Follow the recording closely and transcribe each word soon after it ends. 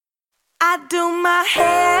I do my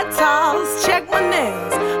hair toss, check my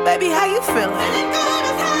nails. Baby, how you feeling?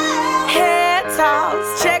 Hair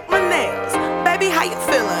toss, check my nails. Baby, how you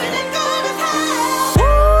feeling?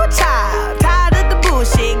 Woo, child, tired of the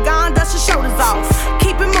bullshit. Gone, dust your shoulders off.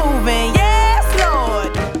 Keep it moving, yes,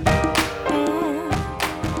 Lord.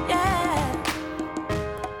 Yeah.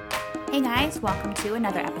 Hey guys, welcome to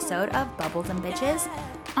another episode of Bubbles and Bitches.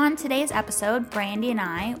 On today's episode, Brandi and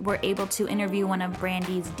I were able to interview one of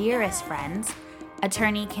Brandi's dearest friends,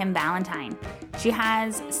 attorney Kim Valentine. She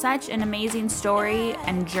has such an amazing story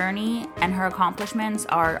and journey, and her accomplishments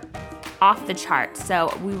are off the charts.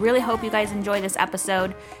 So we really hope you guys enjoy this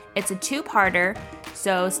episode. It's a two-parter,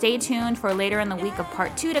 so stay tuned for later in the week of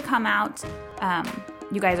part 2 to come out.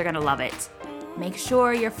 You guys are going to love it. Make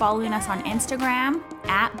sure you're following us on Instagram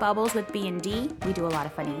at Bubbles with B&D. We do a lot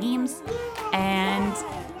of funny memes. And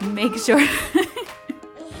make sure,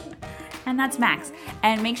 and that's Max.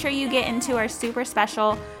 And make sure you get into our super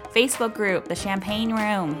special Facebook group, the Champagne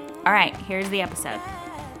Room. All right, here's the episode.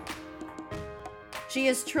 She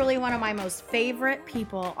is truly one of my most favorite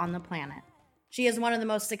people on the planet. She is one of the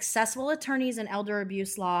most successful attorneys in elder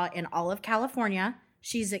abuse law in all of California.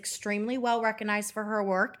 She's extremely well recognized for her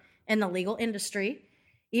work in the legal industry.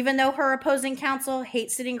 Even though her opposing counsel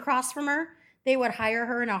hates sitting across from her, they would hire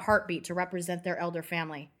her in a heartbeat to represent their elder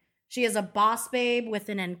family. She is a boss babe with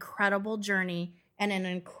an incredible journey and an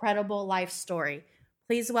incredible life story.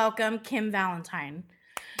 Please welcome Kim Valentine.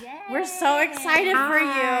 Yay. We're so excited for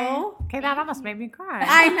you. Okay, that almost made me cry.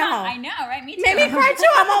 I know. I know, right? Me too. Made me cry too.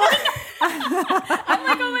 I'm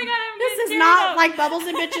like, oh my God, This is not like Bubbles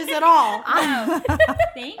and Bitches at all. No.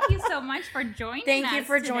 Thank you so much for joining us. Thank you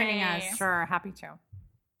for today. joining us. Sure, happy to.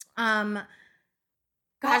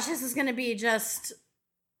 Gosh, this is gonna be just.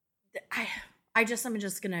 I'm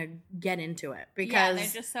just gonna get into it because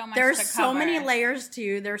there's just so much. There's to so cover. many layers to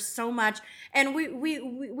you. There's so much, and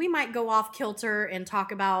we might go off kilter and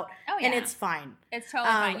talk about. Oh, yeah. And it's fine. It's totally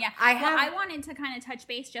fine. Yeah. I wanted to kind of touch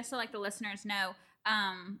base just so like the listeners know.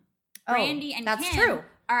 Brandi and that's Kim true.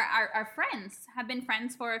 are friends. Have been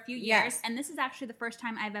friends for a few years, Yes. and this is actually the first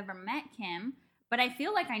time I've ever met Kim. But I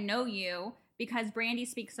feel like I know you because Brandi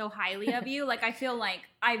speaks so highly of you. Like I feel like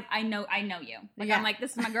I know you. Like Yeah. I'm like,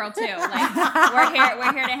 this is my girl too. Like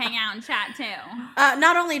we're here to hang out and chat too.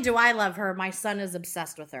 Not only do I love her, my son is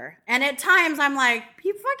obsessed with her, and at times I'm like,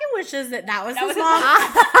 he fucking wishes that was his mom.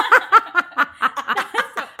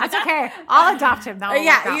 That's okay. I'll adopt him. That will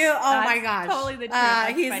work out. Oh my gosh, totally the truth.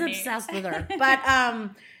 That's he's funny. obsessed with her. But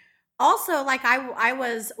also, like I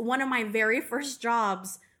was one of my very first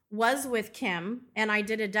jobs was with Kim, and I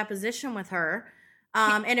did a deposition with her.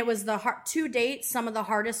 And it was to date some of the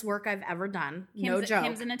hardest work I've ever done. No joke.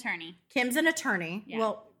 Kim's an attorney. Kim's an attorney. Yeah.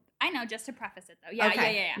 Well, I know, just to preface it though. Yeah,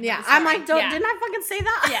 okay. yeah. I'm like, didn't I fucking say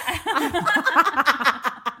that?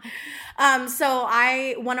 Yeah. So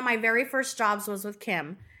one of my very first jobs was with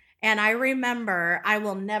Kim, and I remember, I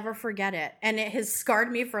will never forget it, and it has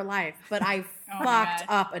scarred me for life, but I fucked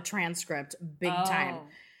up a transcript big time.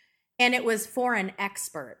 And it was for an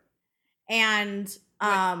expert. And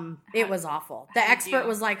it was awful. The expert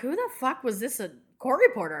was like, who the fuck was this, a court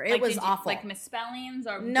reporter? It was awful. Like misspellings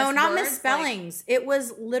or no, just not words? misspellings. It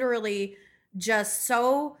was literally just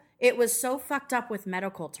so, it was so fucked up with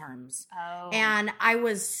medical terms. Oh. And I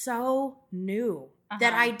was so new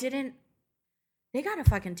that I didn't, they got to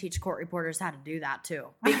fucking teach court reporters how to do that too.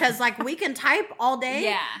 Because like we can type all day,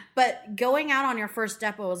 Yeah. but going out on your first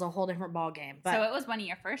depo is a whole different ball game. But So it was one of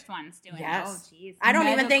your first ones doing Yes. it. Oh, jeez. I don't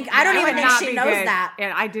even think she Would knows be good. that.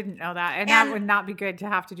 And I didn't know that. And And- that would not be good to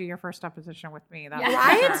have to do your first deposition with me. That Yeah. was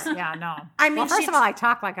Right? for sure. Yeah, no. I mean, well, first she- of all, I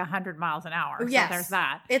talk like 100 miles an hour. Yes. So there's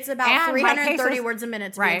that. It's about And my 330 cases- words a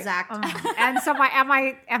minute to be Right. exact. And so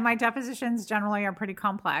my depositions generally are pretty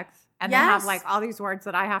complex. And they have Yes. like all these words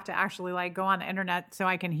that I have to actually like go on the internet so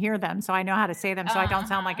I can hear them, so I know how to say them, so I don't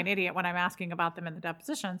sound like an idiot when I'm asking about them in the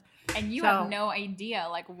depositions. And you So- have no idea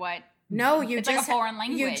like what. No, you It's just like a foreign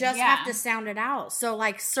language. You just yeah. have to sound it out. So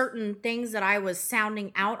like certain things that I was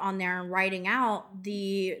sounding out on there and writing out,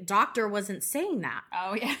 the doctor wasn't saying that.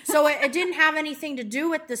 Oh yeah. So it didn't have anything to do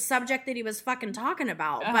with the subject that he was fucking talking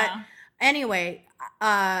about. But anyway,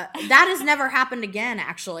 that has never happened again,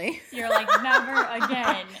 actually. You're like never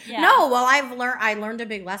again. Yeah. No, well, I learned a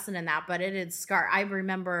big lesson in that, but it had scarred. I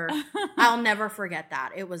remember, I'll never forget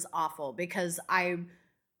that. It was awful because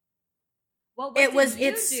What It did was- you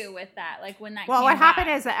it's- do with that? Like when that Well, came what happened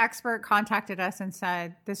back? is the expert contacted us and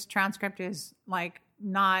said this transcript is like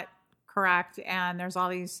not correct, and there's all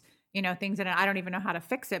these things in it. I don't even know how to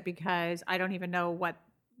fix it because I don't even know what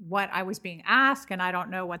I was being asked, and I don't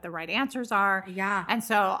know what the right answers are. Yeah. And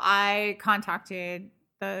so I contacted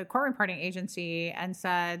the court reporting agency and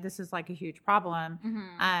said, this is like a huge problem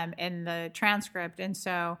in the transcript. And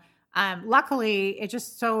so luckily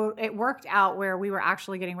it worked out where we were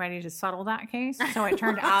actually getting ready to settle that case. So it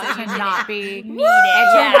turned out to not be needed.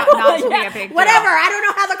 It turned out not to be a big deal. Whatever. I don't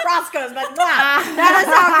know how the cross goes, but that is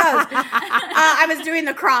how it goes. I was doing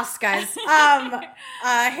the cross, guys.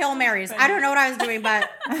 Hail Marys. I don't know what I was doing, but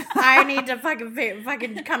I need to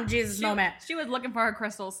fucking come Jesus moment. She was looking for her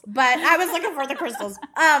crystals. But I was looking for the crystals.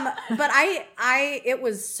 But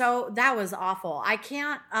that was awful. I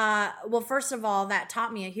can't, well, first of all, that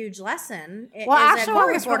taught me a huge lesson. Well, actually,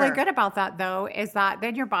 what was really good about that, though, is that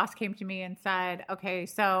then your boss came to me and said, okay,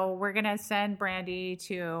 so we're going to send Brandi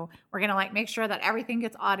we're going to like make sure that everything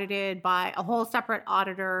gets audited by a whole separate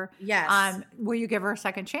auditor. Yes. Will you give her a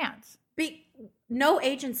second chance? No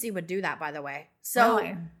agency would do that, by the way. So,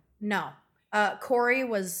 really? No. Corey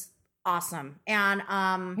was awesome. And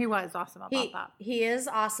he was awesome about that. He is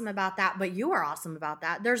awesome about that, but you are awesome about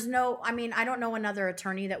that. I don't know another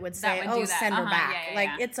attorney that would say, send her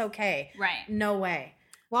back. It's okay. Right. No way.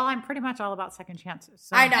 Well, I'm pretty much all about second chances.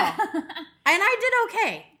 So. I know. And I did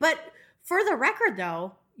okay. But for the record,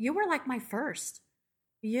 though, you were like my first.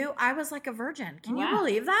 I was like a virgin. Can you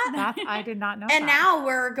believe that? I did not know. And now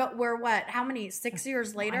we're what? How many? 6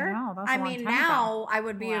 years later? I know. That's a long time now ago. I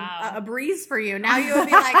would be a breeze for you. Now you would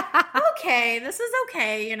be like, okay, this is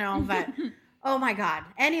okay, But oh my God.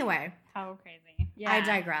 Anyway, how crazy. Yeah. I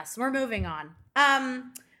digress. We're moving on.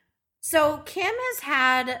 So Kim has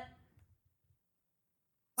had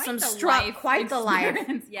some quite the life,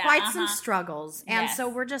 some struggles, and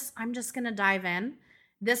so I'm just gonna dive in.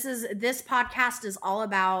 This podcast is all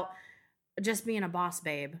about just being a boss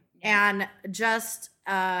babe and just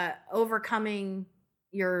overcoming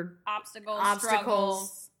your obstacles,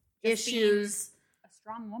 struggles, issues. A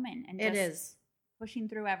strong woman, and it is pushing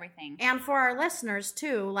through everything. And for our listeners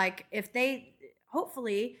too, like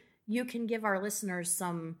hopefully you can give our listeners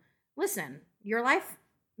some. Listen, your life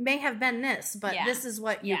may have been this, but this is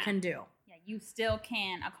what you can do. Yeah, you still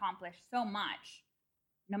can accomplish so much.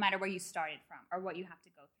 No matter where you started from or what you have to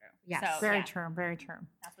go through. Yes. So, very true. Very true.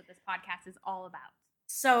 That's what this podcast is all about.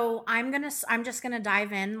 So I'm just gonna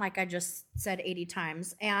dive in, like I just said 80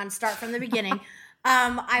 times, and start from the beginning.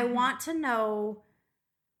 I want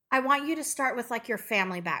you to start with like your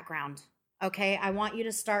family background. Okay. I want you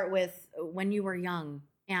to start with when you were young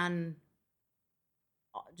and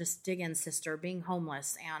just dig in, sister, being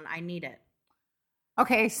homeless, and I need it.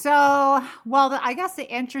 Okay, so, I guess the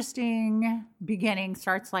interesting beginning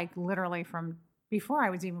starts like literally from before I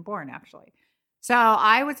was even born, actually. So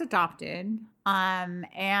I was adopted,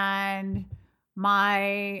 and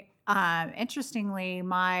interestingly,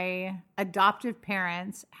 my adoptive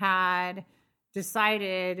parents had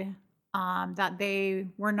decided that they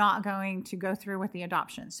were not going to go through with the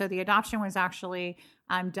adoption. So the adoption was actually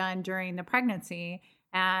done during the pregnancy.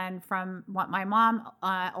 And from what my mom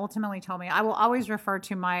ultimately told me, I will always refer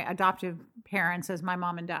to my adoptive parents as my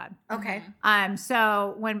mom and dad. Okay.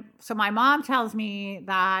 So my mom tells me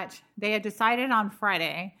that they had decided on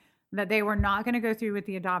Friday that they were not going to go through with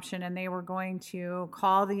the adoption, and they were going to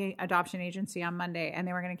call the adoption agency on Monday, and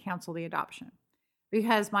they were going to cancel the adoption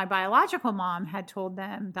because my biological mom had told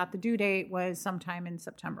them that the due date was sometime in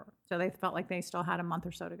September. So they felt like they still had a month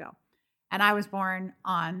or so to go. And I was born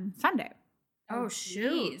on Sunday. Oh,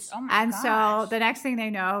 shoot. Oh, my gosh. So the next thing they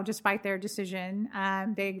know, despite their decision,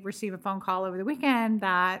 they receive a phone call over the weekend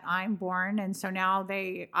that I'm born. And so now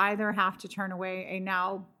they either have to turn away a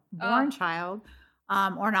now born child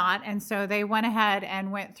or not. And so they went ahead and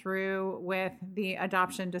went through with the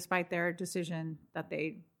adoption despite their decision that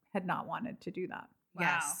they had not wanted to do that. Wow.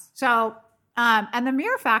 Yes. So, and the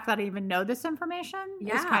mere fact that I even know this information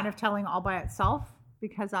is kind of telling all by itself,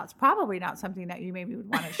 because that's probably not something that you maybe would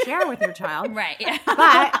want to share with your child. Right. Yeah.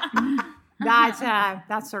 But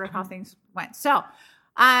that's sort of how things went. So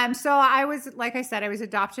I was, like I said, I was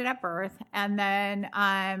adopted at birth. And then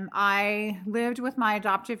I lived with my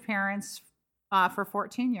adoptive parents for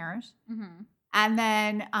 14 years. Mm-hmm. And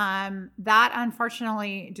then that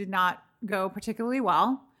unfortunately did not go particularly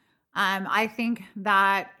well. I think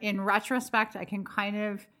that in retrospect, I can kind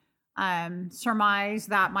of surmise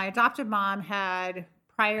that my adoptive mom had,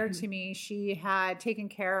 prior to me, she had taken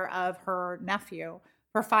care of her nephew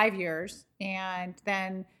for 5 years. And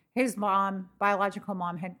then his mom, biological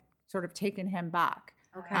mom, had sort of taken him back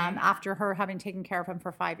after her having taken care of him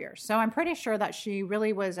for 5 years. So I'm pretty sure that she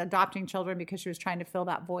really was adopting children because she was trying to fill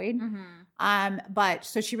that void. Mm-hmm. But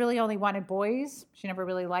so she really only wanted boys. She never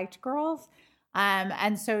really liked girls.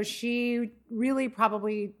 And so she really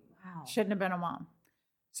probably shouldn't have been a mom.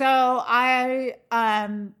 So I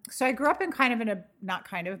grew up in kind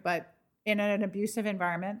of but in an abusive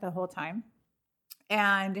environment the whole time.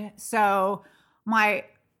 And so my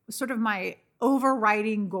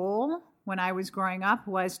overriding goal when I was growing up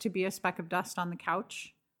was to be a speck of dust on the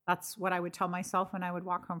couch. That's what I would tell myself when I would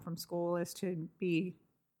walk home from school, is to be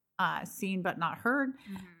seen but not heard.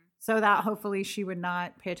 Mm-hmm. So that hopefully she would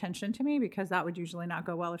not pay attention to me, because that would usually not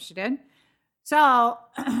go well if she did. So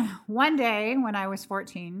one day when I was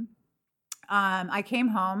 14, I came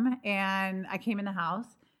home and I came in the house,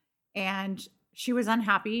 and she was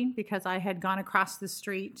unhappy because I had gone across the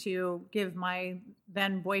street to give my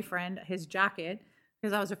then boyfriend his jacket,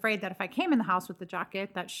 because I was afraid that if I came in the house with the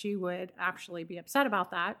jacket that she would actually be upset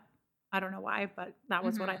about that. I don't know why, but that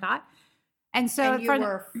was what I thought. And so you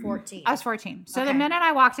were 14. I was 14. So the minute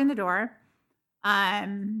I walked in the door,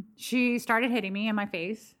 she started hitting me in my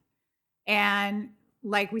face. And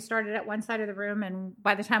like, we started at one side of the room, and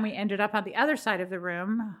by the time we ended up on the other side of the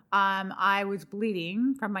room, I was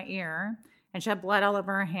bleeding from my ear, and she had blood all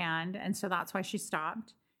over her hand. And so that's why she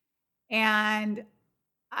stopped. And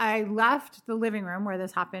I left the living room where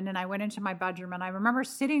this happened, and I went into my bedroom, and I remember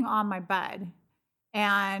sitting on my bed,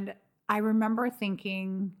 and I remember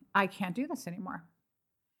thinking, I can't do this anymore.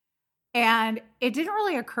 And it didn't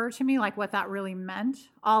really occur to me like what that really meant.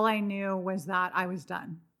 All I knew was that I was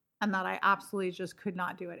done, and that I absolutely just could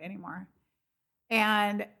not do it anymore.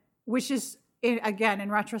 And which is, again,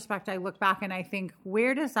 in retrospect, I look back and I think,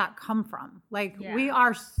 where does that come from? Like, we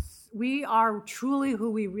are truly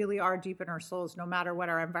who we really are deep in our souls, no matter what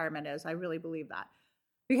our environment is. I really believe that.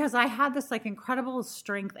 Because I had this like incredible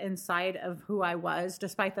strength inside of who I was,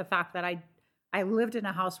 despite the fact that I lived in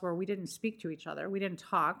a house where we didn't speak to each other. We didn't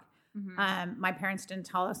talk. Mm-hmm. My parents didn't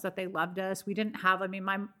tell us that they loved us. We didn't have,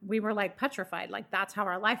 we were like petrified. Like, that's how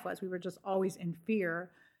our life was. We were just always in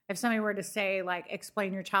fear. If somebody were to say, like,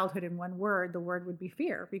 explain your childhood in one word, the word would be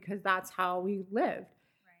fear, because that's how we lived.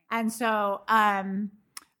 Right. And so,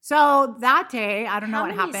 so that day, I don't know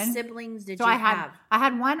what happened. How many siblings did you have? I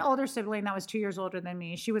had one older sibling that was 2 years older than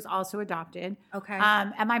me. She was also adopted. Okay.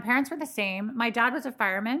 And my parents were the same. My dad was a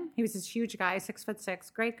fireman. He was this huge guy,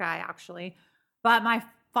 6'6", great guy, actually. But my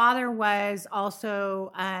father was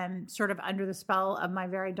also sort of under the spell of my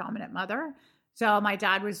very dominant mother. So my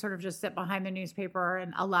dad would sort of just sit behind the newspaper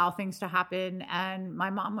and allow things to happen. And my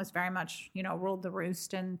mom was very much, ruled the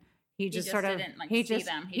roost, and he just sort of didn't see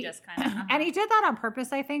them. He just kind of and he did that on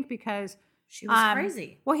purpose, I think, because she was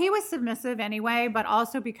crazy. Well, he was submissive anyway, but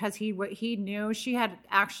also because he knew she had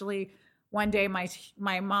actually one day my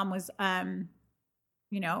mom was having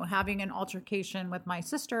an altercation with my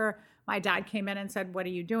sister. My dad came in and said, "What are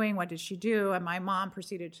you doing? What did she do?" And my mom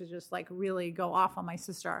proceeded to just like really go off on my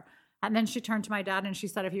sister. And then she turned to my dad and she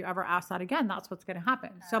said, "If you ever ask that again, that's what's going to happen."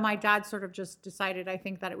 So my dad sort of just decided, I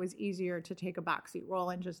think, that it was easier to take a backseat role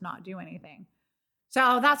and just not do anything.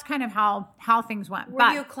 So that's kind of how things went.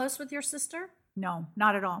 Were you close with your sister? No,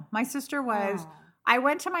 not at all. My sister was, I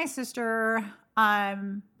went to my sister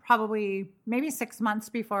probably maybe 6 months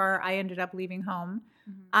before I ended up leaving home.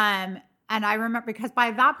 Mm-hmm. And I remember, because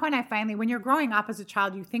by that point, when you're growing up as a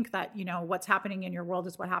child, you think that, what's happening in your world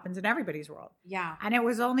is what happens in everybody's world. Yeah. And it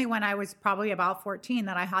was only when I was probably about 14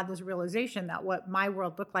 that I had this realization that what my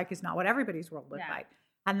world looked like is not what everybody's world looked like.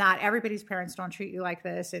 And that everybody's parents don't treat you like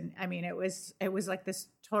this. And it was like this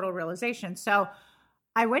total realization. So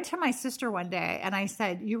I went to my sister one day and I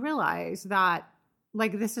said, "You realize that,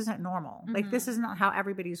 like, this isn't normal. Mm-hmm. Like, this is not how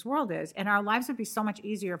everybody's world is. And our lives would be so much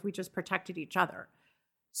easier if we just protected each other.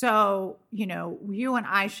 So, you and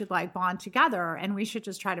I should like bond together, and we should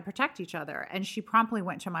just try to protect each other." And she promptly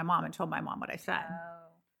went to my mom and told my mom what I said.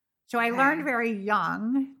 So I learned very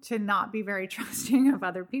young to not be very trusting of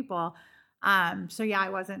other people. So yeah, I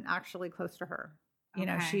wasn't actually close to her.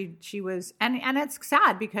 She was, and it's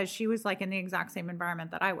sad because she was like in the exact same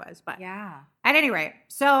environment that I was, but yeah. At any rate,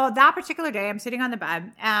 so that particular day I'm sitting on the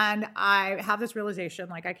bed and I have this realization,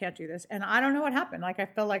 like, I can't do this. And I don't know what happened. Like, I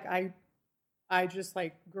feel like I just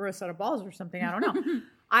like grew a set of balls or something. I don't know.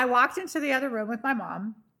 I walked into the other room with my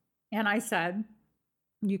mom and I said,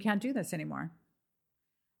 "You can't do this anymore."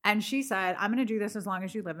 And she said, "I'm going to do this as long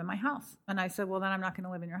as you live in my house." And I said, "Well, then I'm not going to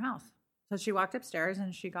live in your house." So she walked upstairs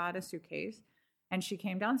and she got a suitcase and she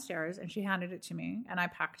came downstairs and she handed it to me and I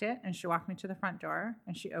packed it and she walked me to the front door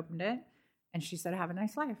and she opened it and she said, "Have a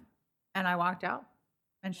nice life." And I walked out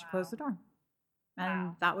and she closed the door.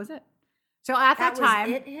 And that was it. So at that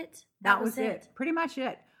time, that was it. Pretty much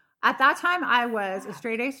it. At that time, I was a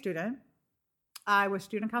straight A student. I was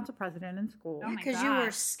student council president in school. Because you were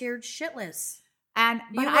scared shitless. And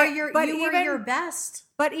you were your best.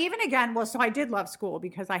 But even again, so I did love school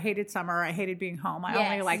because I hated summer. I hated being home. I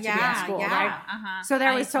only liked to be in school, right?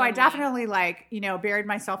 Uh-huh. So I definitely buried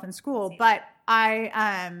myself in school. But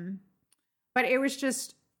but it was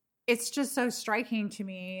just, it's just so striking to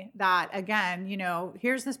me that, again,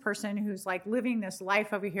 here's this person who's like living this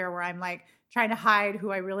life over here where I'm like trying to hide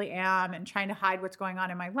who I really am and trying to hide what's going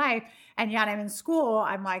on in my life. And yet I'm in school.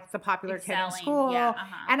 I'm like the popular kid in school. Yeah,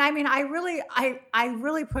 uh-huh. And I mean, I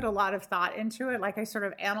really put a lot of thought into it. Like I sort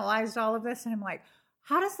of analyzed all of this and I'm like,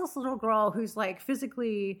 how does this little girl who's like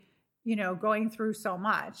physically, going through so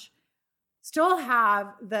much still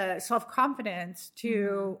have the self-confidence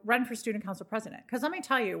to run for student council president? Because let me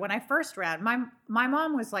tell you, when I first ran, my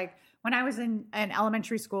mom was like, when I was in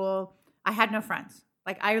elementary school, I had no friends.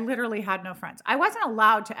 Like I literally had no friends. I wasn't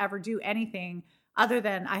allowed to ever do anything other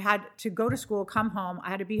than I had to go to school, come home. I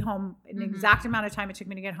had to be home in the exact amount of time it took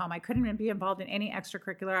me to get home. I couldn't even be involved in any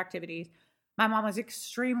extracurricular activities. My mom was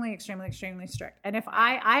extremely, extremely, extremely strict. And if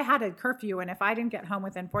I had a curfew and if I didn't get home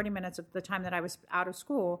within 40 minutes of the time that I was out of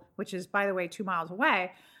school, which is, by the way, 2 miles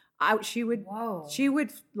away, she would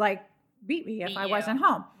like beat me if I wasn't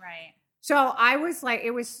home. Right. So I was like,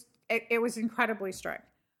 it was incredibly strict.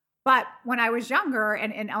 But when I was younger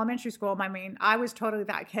and in elementary school, I was totally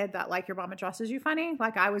that kid that like your mama dresses you funny.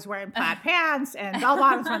 Like I was wearing plaid pants and bell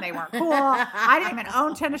bottoms when they weren't cool. I didn't even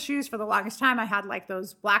own tennis shoes for the longest time. I had like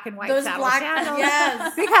those black and white sandals.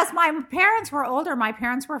 Yes. Because my parents were older. My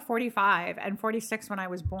parents were 45 and 46 when I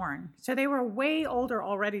was born. So they were way older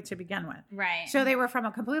already to begin with. Right. So they were from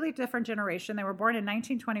a completely different generation. They were born in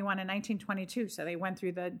 1921 and 1922. So they went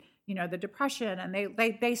through the Depression and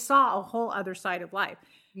they saw a whole other side of life.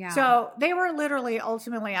 Yeah. So they were literally,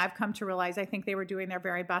 ultimately, I've come to realize, I think they were doing their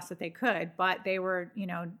very best that they could, but they were,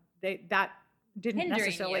 that didn't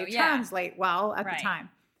necessarily translate well at the time.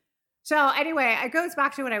 So anyway, it goes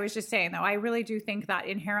back to what I was just saying, though. I really do think that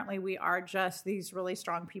inherently we are just these really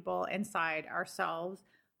strong people inside ourselves.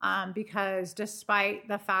 Because despite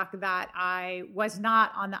the fact that I was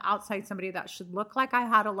not on the outside somebody that should look like I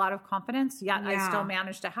had a lot of confidence, yet I still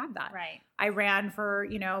managed to have that. Right. I ran for,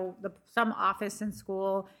 some office in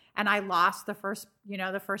school and I lost the first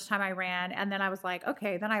time I ran. And then I was like,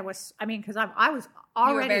 okay, then I was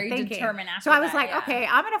already very thinking. Determined after so I was that, like, okay,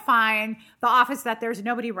 I'm going to find the office that there's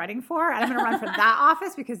nobody running for. And I'm going to run for that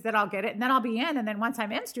office because then I'll get it. And then I'll be in. And then once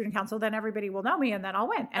I'm in student council, then everybody will know me and then I'll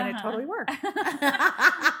win. And it totally worked.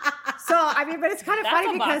 So, but it's kind of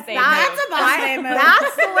funny because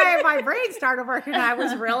that's the way my brain started working. I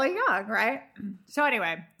was really young, right? So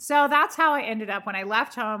anyway, that's how I ended up when I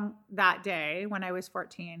left home that day when I was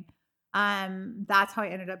 14. That's how I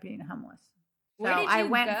ended up being homeless. Where did you I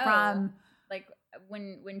went go? from like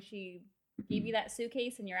when she gave you that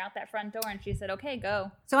suitcase and you're out that front door and she said, okay,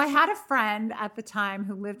 go. So I had a friend at the time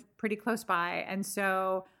who lived pretty close by. And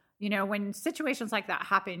so, when situations like that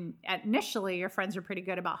happen, initially your friends are pretty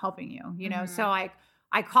good about helping you, So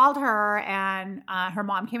I called her and her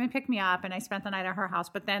mom came and picked me up and I spent the night at her house.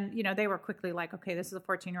 But then, they were quickly like, okay, this is a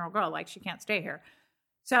 14-year-old girl. Like she can't stay here.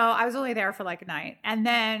 So I was only there for like a night. And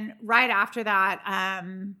then right after that,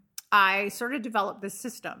 I sort of developed this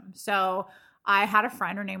system. So I had a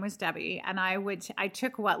friend, her name was Debbie, and I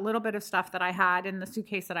took what little bit of stuff that I had in the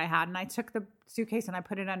suitcase that I had, and I took the suitcase and I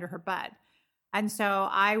put it under her bed. And so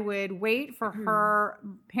I would wait for her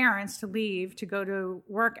parents to leave to go to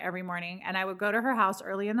work every morning. And I would go to her house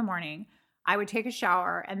early in the morning. I would take a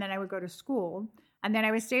shower and then I would go to school. And then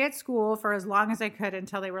I would stay at school for as long as I could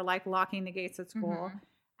until they were like locking the gates at school. Mm-hmm.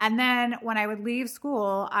 And then when I would leave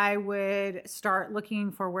school, I would start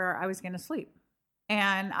looking for where I was going to sleep.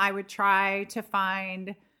 And I would try to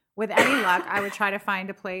find, with any luck, I would try to find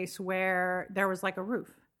a place where there was like a roof.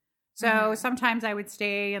 So sometimes I would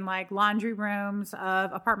stay in like laundry rooms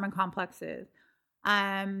of apartment complexes,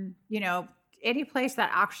 any place that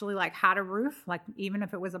actually like had a roof, like even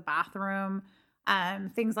if it was a bathroom,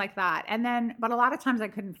 things like that. And then, but a lot of times I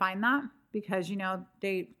couldn't find that because,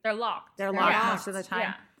 they're locked. They're locked most of the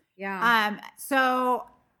time. Yeah. So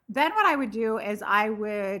then what I would do is I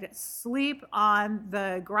would sleep on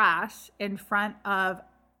the grass in front of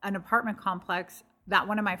an apartment complex that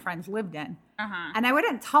one of my friends lived in. And I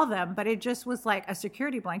wouldn't tell them, but it just was like a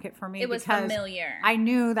security blanket for me. It was familiar. I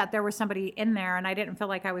knew that there was somebody in there and I didn't feel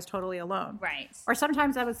like I was totally alone. Right. Or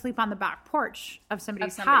sometimes I would sleep on the back porch of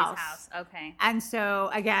somebody's house. Okay. And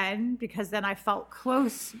so again, because then I felt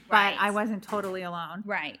close, but I wasn't totally alone.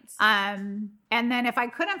 Right. And then if I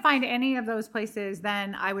couldn't find any of those places,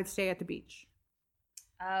 then I would stay at the beach.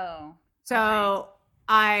 Oh. So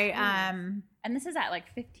I And this is at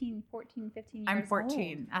like 15 years I'm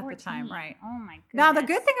 14 old. at the time, right? Oh my goodness. Now, the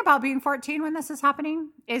good thing about being 14 when this is happening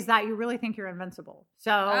is that you really think you're invincible.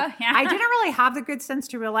 So I didn't really have the good sense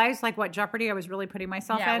to realize like what jeopardy I was really putting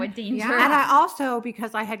myself in. What danger. Yeah. And I also,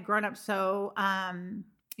 because I had grown up so,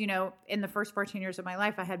 you know, in the first 14 years of my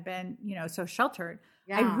life, I had been, you know, so sheltered.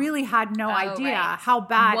 Yeah. I really had no idea right. how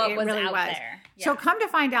bad What it was really out was. there. Yeah. So come to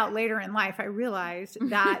find out later in life, I realized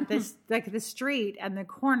that this, like the street and the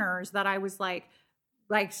corners that I was like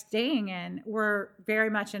staying in were very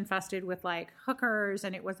much infested with like hookers.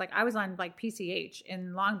 And it was like, I was on like PCH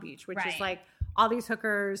in Long Beach, which is like all these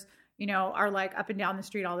hookers, you know, are like up and down the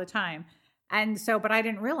street all the time. And so, but I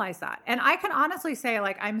didn't realize that. And I can honestly say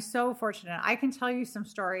like, I'm so fortunate. I can tell you some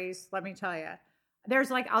stories. Let me tell you,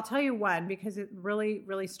 there's like, I'll tell you one because it really,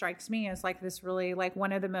 really strikes me as like this really like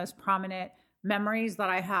one of the most prominent memories that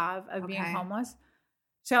I have of being homeless.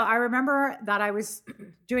 So I remember that I was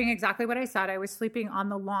doing exactly what I said. I was sleeping on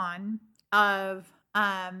the lawn of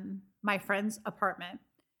my friend's apartment,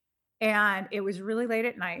 and it was really late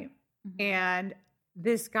at night. Mm-hmm. And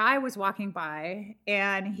this guy was walking by,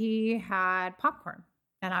 and he had popcorn,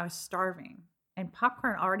 and I was starving. And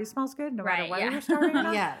popcorn already smells good, no matter whether you're starving or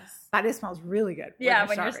not. Yes, but it smells really good.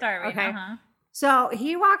 When you're starving. Okay. So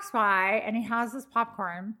he walks by, and he has this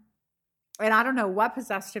popcorn. And I don't know what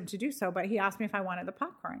possessed him to do so, but he asked me if I wanted the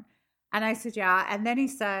popcorn. And I said, yeah. And then he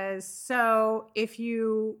says, so if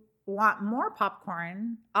you want more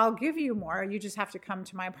popcorn, I'll give you more. You just have to come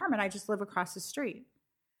to my apartment. I just live across the street.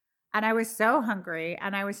 And I was so hungry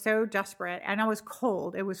and I was so desperate and I was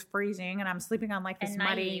cold. It was freezing and I'm sleeping on like this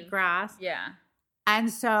muddy grass. Yeah. And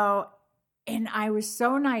so, and I was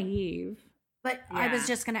so naive. But I was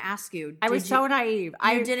just going to ask you. I was so naive.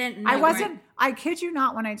 You didn't know. I wasn't. I kid you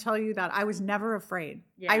not when I tell you that I was never afraid.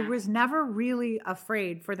 Yeah. I was never really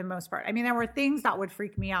afraid for the most part. I mean, there were things that would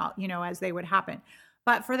freak me out, you know, as they would happen.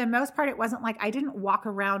 But for the most part, it wasn't like I didn't walk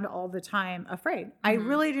around all the time afraid. Mm-hmm. I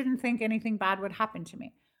really didn't think anything bad would happen to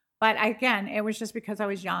me. But again, it was just because I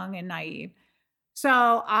was young and naive.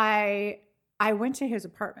 So I went to his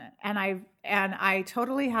apartment and I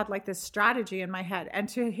totally had like this strategy in my head. And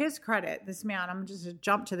to his credit, this man, I'm just to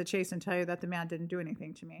jump to the chase and tell you that the man didn't do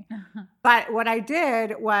anything to me. But what I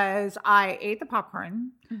did was I ate the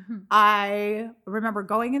popcorn. Mm-hmm. I remember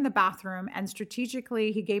going in the bathroom and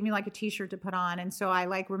strategically, he gave me like a t-shirt to put on. And so I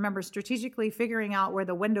like remember strategically figuring out where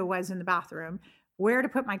the window was in the bathroom, where to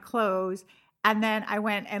put my clothes. And then I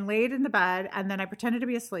went and laid in the bed and then I pretended to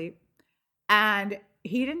be asleep and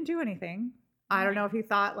he didn't do anything. I don't know if he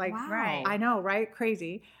thought like, wow. I know, right?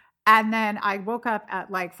 Crazy. And then I woke up at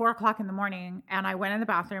like 4:00 in the morning and I went in the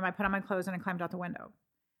bathroom, I put on my clothes and I climbed out the window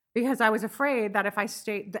because I was afraid that if I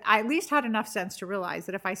stayed, I at least had enough sense to realize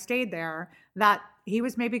that if I stayed there, that he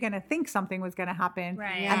was maybe going to think something was going to happen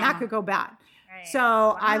and that could go bad. Right.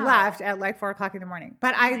 So I left at like 4:00 in the morning,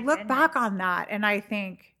 but I look back on that and I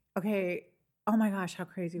think, okay, oh my gosh, how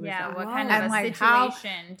crazy was that? Yeah, what kind of a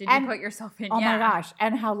situation did you put yourself in? Oh my gosh,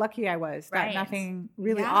 and how lucky I was that nothing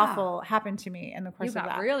really awful happened to me in the course of that. You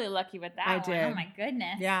got really lucky with that one. Did. Oh my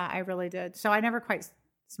goodness. Yeah, I really did. So I never quite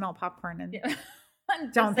smell popcorn and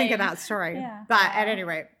don't think of that story. Yeah. But at any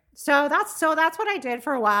rate, so that's what I did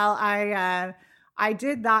for a while. I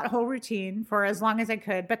did that whole routine for as long as I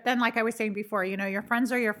could. But then, like I was saying before, you know, your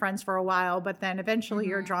friends are your friends for a while, but then eventually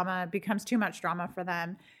your drama becomes too much drama for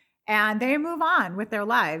them. And they move on with their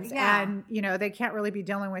lives and, you know, they can't really be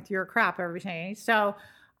dealing with your crap every day. So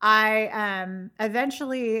I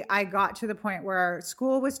eventually I got to the point where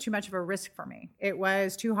school was too much of a risk for me. It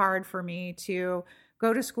was too hard for me to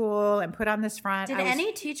go to school and put on this front. Did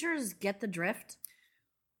any teachers get the drift?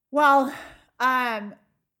 Well,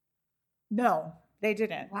 no, they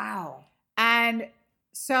didn't. Wow. And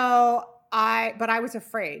so but I was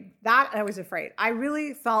afraid. I was afraid. I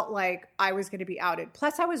really felt like I was going to be outed.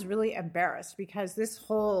 Plus, I was really embarrassed because this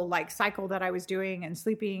whole like cycle that I was doing and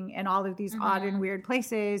sleeping in all of these odd and weird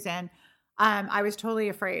places. And I was totally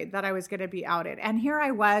afraid that I was going to be outed. And here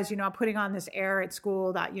I was, you know, putting on this air at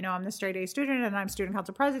school that, you know, I'm the straight A student and I'm student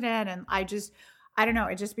council president. And I don't know,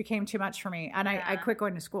 it just became too much for me. And I quit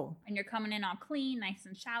going to school. And you're coming in all clean, nice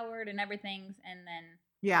and showered and everything. And then.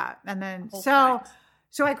 Yeah. And then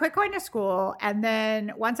So I quit going to school. And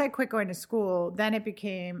then once I quit going to school, then it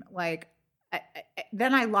became like,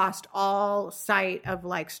 then I lost all sight of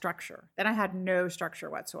like structure. Then I had no structure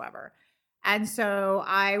whatsoever. And so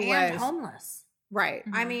I was homeless. Right.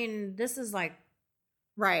 I mean, this is like.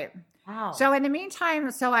 Right. Wow. So in the meantime,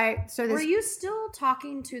 were you still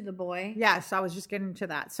talking to the boy? Yes, I was just getting to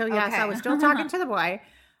that. So yes, I was still talking to the boy.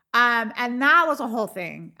 And that was a whole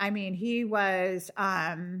thing. I mean, he was,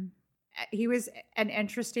 an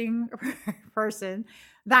interesting person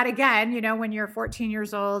that, again, when you're 14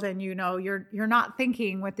 years old and you're not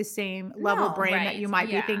thinking with the same level brain that you might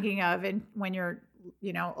be thinking of when you're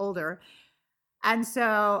older. And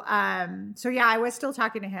so I was still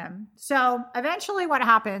talking to him. So eventually what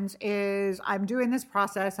happens is I'm doing this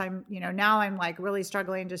process. Now I'm like really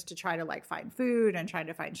struggling just to try to like find food and try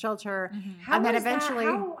to find shelter. Mm-hmm. And then eventually,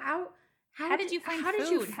 how did you find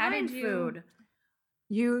food? How did you food?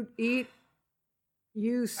 You eat,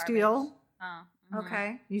 you steal.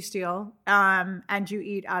 Okay. You steal, and you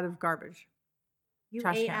eat out of garbage. You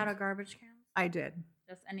Trash ate cans. out of garbage cans? I did.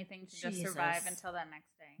 Just anything to just survive until that next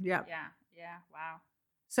day. Yep. Yeah. Wow.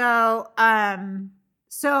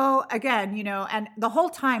 So again, and the whole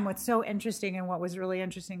time what's so interesting and what was really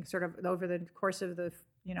interesting sort of over the course of the,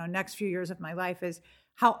 next few years of my life is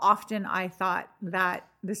how often I thought that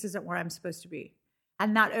this isn't where I'm supposed to be.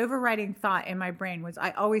 And that overriding thought in my brain was,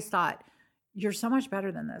 I always thought, you're so much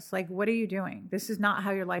better than this. Like, what are you doing? This is not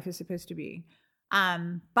how your life is supposed to be.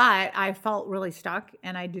 But I felt really stuck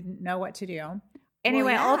and I didn't know what to do.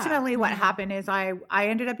 Anyway, ultimately what happened is I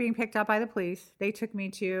ended up being picked up by the police. They took me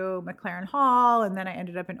to McLaren Hall, and then I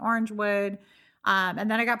ended up in Orangewood.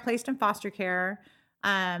 And then I got placed in foster care.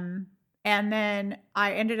 And then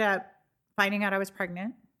I ended up finding out I was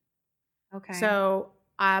pregnant. Okay. So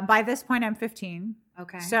by this point, I'm 15.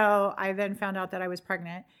 Okay. So I then found out that I was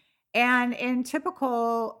pregnant. And in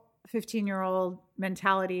typical 15-year-old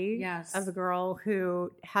mentality of the girl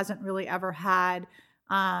who hasn't really ever had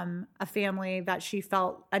a family that she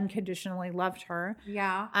felt unconditionally loved her.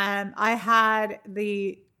 Yeah. I had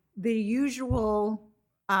the usual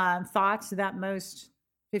thoughts that most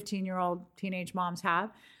 15-year-old teenage moms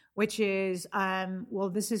have, which is, well,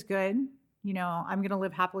 this is good. I'm going to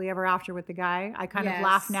live happily ever after with the guy. I kind of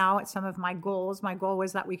laugh now at some of my goals. My goal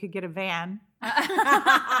was that we could get a van.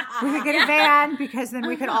 We could get a van because then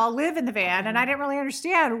we could all live in the van. And I didn't really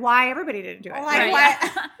understand why everybody didn't do it. Why don't you want to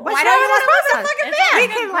live in a fucking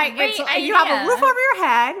van? We can, you have a roof over your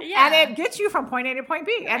head and it gets you from point A to point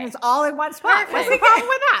B. And it's all in one spot. What's the problem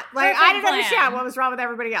with that? I didn't understand what was wrong with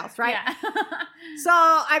everybody else, right? Yeah.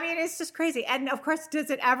 So, it's just crazy. And of course,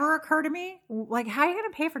 does it ever occur to me? Like, how are you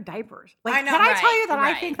going to pay for diapers? Can I tell you that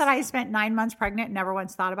I think that I spent 9 months pregnant and never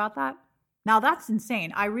once thought about that? Now that's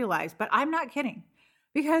insane. I realize, but I'm not kidding.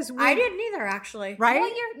 Because I didn't either, actually. Right? Well,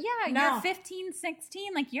 you're 15,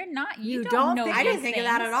 16. Like, you're not, you don't know think, I didn't think of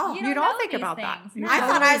that at all. You don't think about that. No. I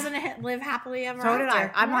thought I was going to live happily ever after. So did I.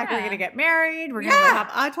 I'm like, we're going to get married. We're going to live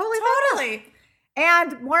happily. Totally.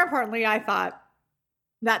 And more importantly, I thought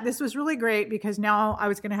that this was really great because now I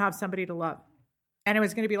was going to have somebody to love. And it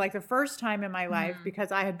was going to be like the first time in my life,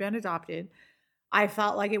 because I had been adopted, I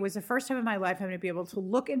felt like it was the first time in my life I'm going to be able to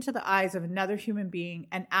look into the eyes of another human being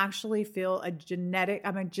and actually feel I'm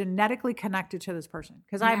genetically connected to this person.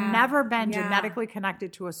 Because I've never been genetically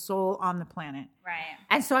connected to a soul on the planet. Right.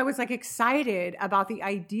 And so I was like excited about the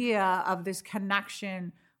idea of this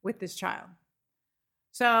connection with this child.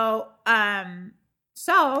 So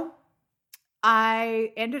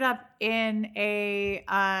I ended up in a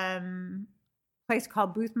place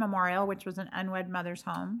called Booth Memorial, which was an unwed mother's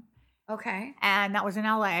home. Okay. And that was in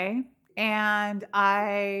LA. And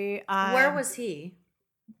I... where was he?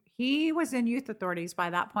 He was in youth authorities by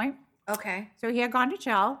that point. Okay. So he had gone to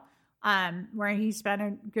jail, where he spent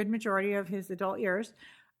a good majority of his adult years.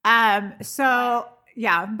 So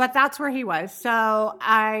but that's where he was. So so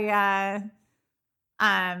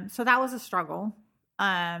that was a struggle.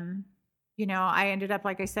 I ended up,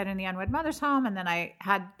 like I said, in the unwed mother's home, and then I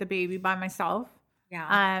had the baby by myself.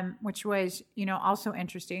 Yeah. Which was, also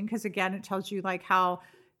interesting because, again, it tells you like how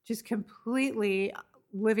just completely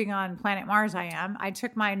living on planet Mars I am. I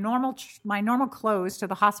took my normal clothes to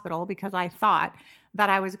the hospital because I thought that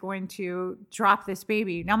I was going to drop this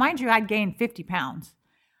baby. Now, mind you, I'd gained 50 pounds.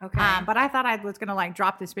 Okay. But I thought I was going to like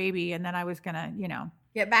drop this baby and then I was going to,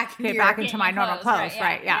 get back into my normal clothes.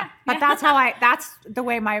 Right. Yeah. But that's the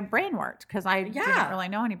way my brain worked because I didn't really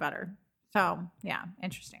know any better. So yeah,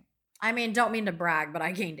 interesting. I mean, don't mean to brag, but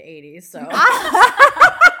I gained 80, so.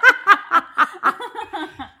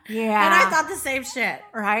 Yeah. And I thought the same shit.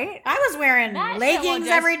 Right? I was wearing leggings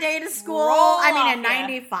every day to school. In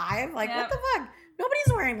 95. Like, what the fuck?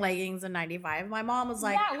 Nobody's wearing leggings in 95. My mom was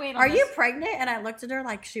like, are you pregnant? And I looked at her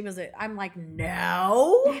like she was I'm like,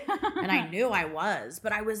 no. And I knew I was.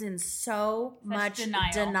 But I was in so much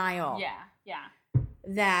denial. Yeah.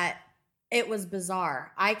 That it was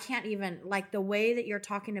bizarre. I can't even, like, the way that you're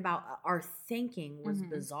talking about our thinking was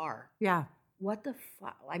bizarre. Yeah. What the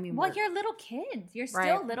fuck? I mean, you're little kids. You're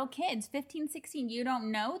still little kids. 15, 16. You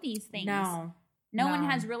don't know these things. No. No one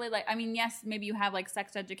has really like, I mean, yes, maybe you have like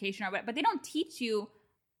sex education or whatever, but they don't teach you,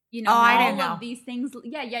 I didn't all know. of these things.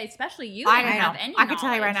 Yeah, especially you. I didn't have know. any I can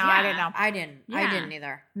tell you right now, knowledge. I didn't know. I didn't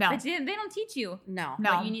either. No. But they don't teach you No.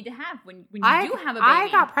 what you need to have when you do have a baby. I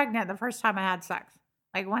got pregnant the first time I had sex.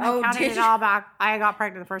 Like when I counted it all back, I got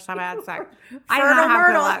pregnant the first time I had sex. I did not have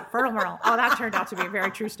good luck. Fertile Myrtle. Oh, that turned out to be a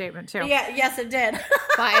very true statement too. Yeah, yes, it did.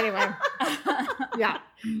 But anyway, yeah,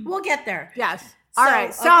 we'll get there. yes. All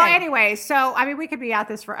right. So anyway, I mean, we could be at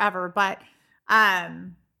this forever, but I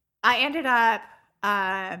ended up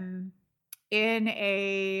in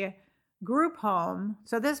a group home.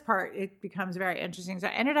 So this part, it becomes very interesting. So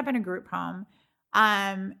I ended up in a group home,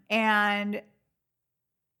 and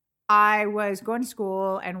I was going to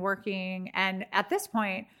school and working. And at this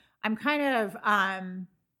point, I'm kind of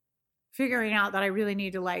figuring out that I really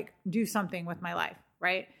need to like do something with my life.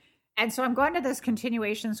 Right. And so I'm going to this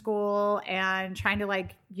continuation school and trying to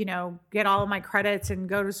like, get all of my credits and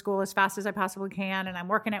go to school as fast as I possibly can. And I'm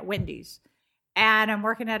working at Wendy's. And I'm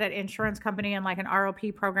working at an insurance company and like an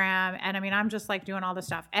ROP program. And I mean, I'm just like doing all this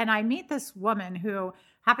stuff. And I meet this woman who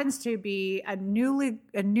happens to be a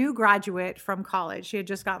new graduate from college. She had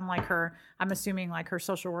just gotten like I'm assuming like her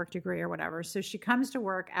social work degree or whatever. So she comes to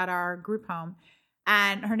work at our group home,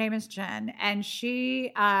 and her name is Jen. And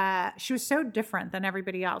she was so different than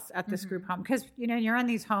everybody else at this group home. Because, you're in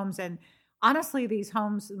these homes, and honestly, these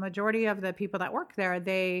homes, the majority of the people that work there,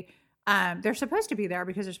 they're supposed to be there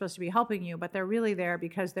because they're supposed to be helping you, but they're really there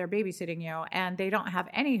because they're babysitting you, and they don't have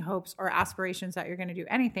any hopes or aspirations that you're going to do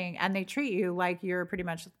anything, and they treat you like you're pretty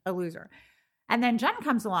much a loser. And then Jen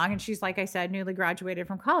comes along, and she's, like I said, newly graduated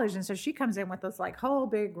from college, and so she comes in with this like whole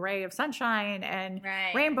big ray of sunshine and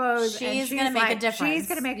rainbows. She's going to make a difference. She's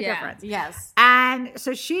going to make a difference. Yes. And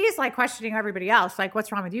so she's like questioning everybody else, like,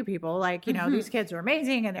 what's wrong with you people? Like, these kids are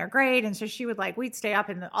amazing and they're great. And so she would we'd stay up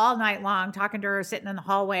all night long talking to her, sitting in the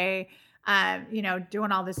hallway,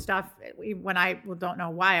 doing all this stuff when I don't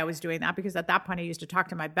know why I was doing that, because at that point I used to talk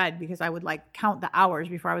to my bed because I would like count the hours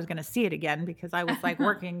before I was going to see it again, because I was like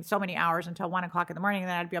working so many hours until 1 o'clock in the morning, and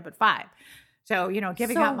then I'd be up at 5. So,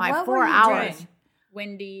 giving up my 4 hours.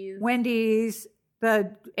 Wendy's,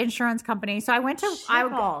 the insurance company. So I went to, I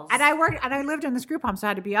lived in this group home. So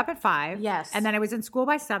I had to be up at 5. Yes. And then I was in school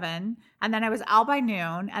by 7, and then I was out by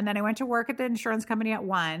noon. And then I went to work at the insurance company at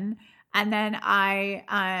 1. And then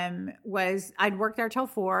I'd work there till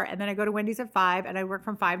 4, and then I go to Wendy's at 5, and I work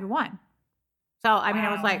from 5 to 1. So, I mean,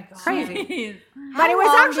 it was like crazy. But it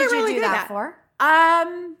was actually really good. That for?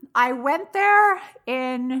 I went there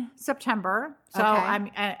in September. So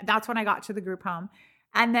that's when I got to the group home.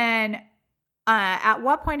 And then at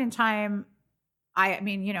what point in time,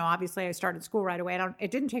 obviously I started school right away.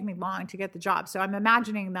 It didn't take me long to get the job. So I'm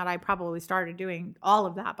imagining that I probably started doing all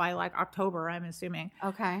of that by like October, I'm assuming.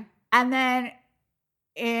 Okay. And then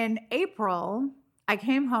in April, I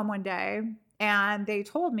came home one day and they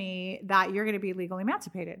told me that you're going to be legally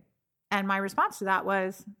emancipated. And my response to that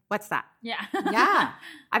was, what's that? Yeah. Yeah.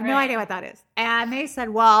 I have no idea what that is. And they said,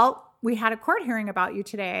 well, we had a court hearing about you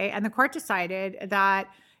today, and the court decided that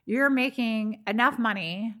you're making enough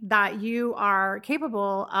money that you are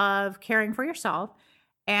capable of caring for yourself.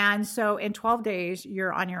 And so in 12 days,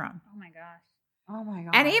 you're on your own. Oh my gosh. Oh my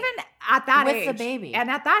God. And even at that age, with the baby.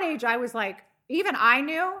 And at that age, I was like, even I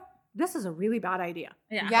knew this is a really bad idea.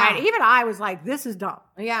 Yeah. Right? Even I was like, this is dumb.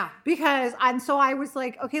 Yeah. And so I was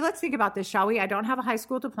like, okay, let's think about this, shall we? I don't have a high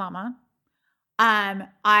school diploma.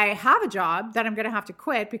 I have a job that I'm going to have to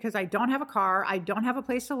quit because I don't have a car. I don't have a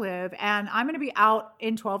place to live, and I'm going to be out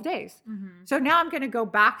in 12 days. Mm-hmm. So now I'm going to go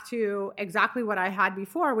back to exactly what I had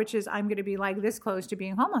before, which is I'm going to be like this close to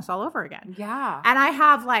being homeless all over again. Yeah. And I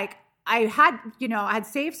had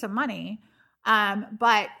saved some money,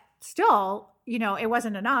 but still, it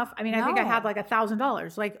wasn't enough. I mean, I think I had like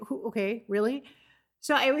 $1,000. Like, okay, really?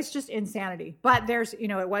 So it was just insanity. But there's,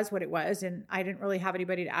 it was what it was. And I didn't really have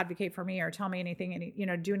anybody to advocate for me or tell me anything,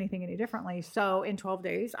 do anything any differently. So in 12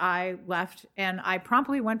 days, I left, and I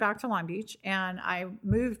promptly went back to Long Beach, and I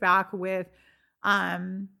moved back with my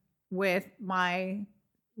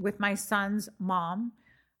son's mom.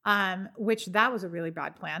 Which that was a really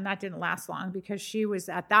bad plan. That didn't last long because she was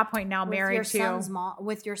at that point now married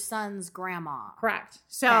with your son's grandma. Correct.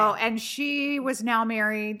 So, and she was now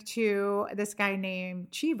married to this guy named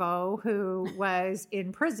Chivo, who was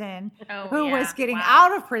in prison, who was getting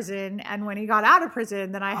out of prison. And when he got out of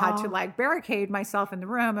prison, then I had to like barricade myself in the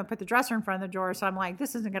room and put the dresser in front of the door. So I'm like,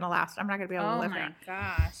 this isn't going to last. I'm not going to be able to live there. Oh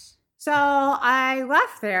my gosh. So I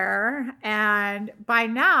left there, and by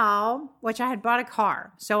now, which I had bought a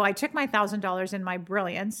car. So I took my $1,000 in my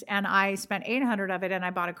brilliance, and I spent $800 of it, and I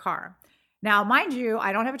bought a car. Now, mind you,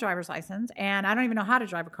 I don't have a driver's license and I don't even know how to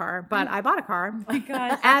drive a car, but I bought a car. Oh my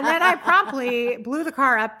gosh. And then I promptly blew the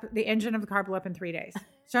car up. The engine of the car blew up in 3 days.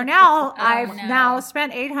 So now I've now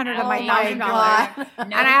spent $800 of my $1,000.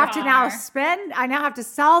 And I have to now I now have to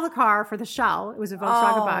sell the car for the shell. It was a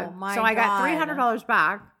Volkswagen Bug. So I got $300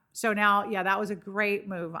 back. So now, yeah, that was a great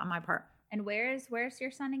move on my part. And where's your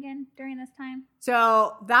son again during this time?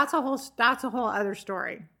 So that's a whole other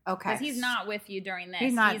story. Okay. Because he's not with you during this.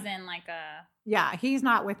 He's not. He's in like a... Yeah, he's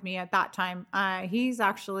not with me at that time. He's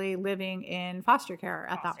actually living in foster care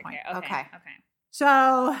at that point. Okay.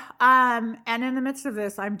 So, and in the midst of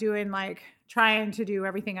this, I'm doing like trying to do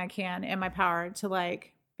everything I can in my power to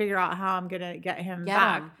like figure out how I'm going to get him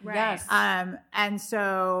back. Right. Yes.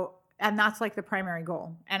 And that's like the primary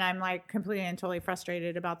goal. And I'm like completely and totally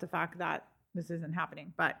frustrated about the fact that this isn't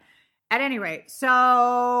happening. But at any rate,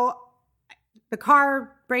 so the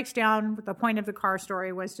car breaks down. The point of the car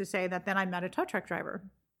story was to say that then I met a tow truck driver.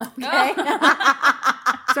 Okay.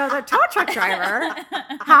 So the tow truck driver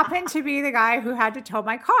happened to be the guy who had to tow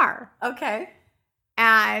my car. Okay.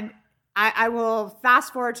 And I will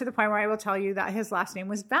fast forward to the point where I will tell you that his last name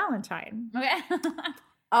was Valentine. Okay.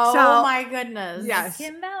 Oh So- my goodness. Yes.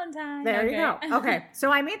 Kim Valentine. There you go. Okay.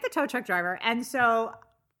 So I meet the tow truck driver. And so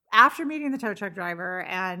after meeting the tow truck driver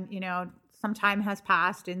and, some time has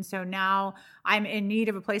passed. And so now I'm in need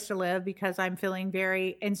of a place to live because I'm feeling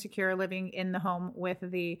very insecure living in the home with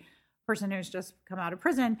the person who's just come out of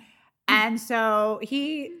prison. And so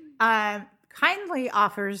he kindly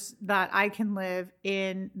offers that I can live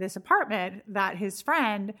in this apartment that his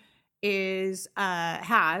friend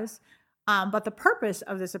has. But the purpose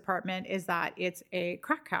of this apartment is that it's a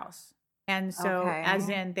crack house. And so as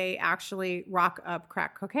in they actually rock up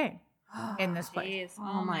crack cocaine in this place. Jeez.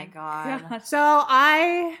 Oh my God. So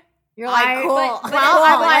You're like, cool. but- well,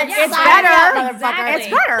 I'm like, Yeah, it's sign better. me up, motherfucker. It's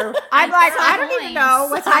better. I'm like, I don't even know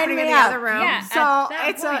what's Sign happening me in the up. other room. Yeah, so at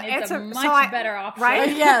that it's point, a much better option.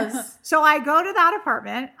 right? Yes. So I go to that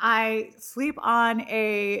apartment. I sleep on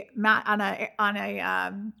a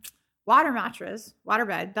water mattress, water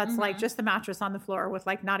bed. That's like just the mattress on the floor with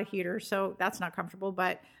like not a heater. So that's not comfortable,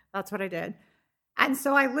 but that's what I did. And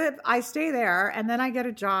so I stay there, and then I get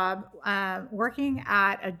a job working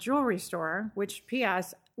at a jewelry store, which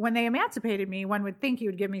P.S., when they emancipated me, one would think you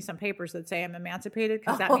would give me some papers that say I'm emancipated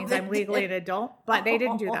because that means I'm legally an adult, but they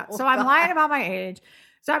didn't do that. So I'm lying about my age.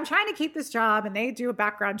 So I'm trying to keep this job, and they do a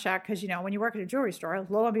background check because, when you work at a jewelry store,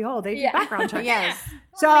 lo and behold, they do background checks. Yes.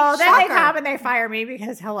 So then shocker. they come and they fire me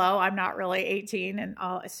because, hello, I'm not really 18 and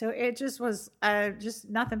all. So it just was just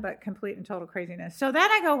nothing but complete and total craziness. So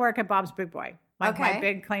then I go work at Bob's Big Boy, like my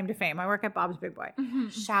big claim to fame. I work at Bob's Big Boy.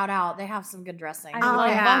 Shout out. They have some good dressing.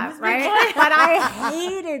 Yeah, right? But I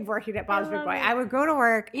hated working at Bob's Big Boy. I would go to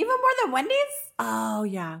work. Even more than Wendy's? Oh,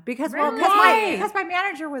 yeah. Because Really? because my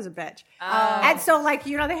manager was a bitch. Oh. And so, like,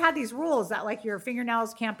 they had these rules that, like, your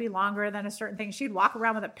fingernails can't be longer than a certain thing. She'd walk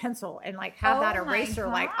around with a pencil and, like, have that eraser,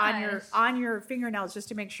 like, on your fingernails just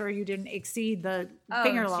to make sure you didn't exceed the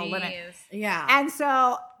fingernail limit. Yeah. And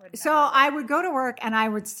so I would go to work and I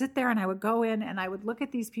would sit there and I would go in and I would look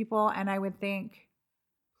at these people and I would think,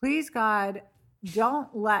 please, God,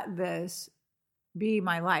 don't let this be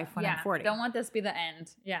my life when I'm 40. Don't want this to be the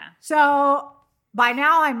end. Yeah. So by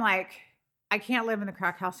now I'm like, I can't live in the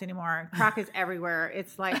crack house anymore. Crack is everywhere.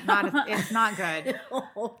 It's like it's not good.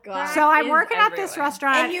 Oh God. So I'm is working at this everywhere.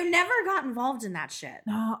 restaurant. And you never got involved in that shit.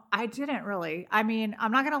 No, I didn't really. I mean,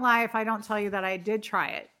 I'm not going to lie if I don't tell you that I did try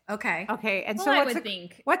it. Okay. Okay. And Well, so I what's would the,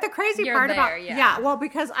 think what the crazy you're part there, about, yeah. well,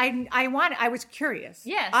 because I was curious.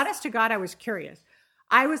 Yes. Honest to God, I was curious.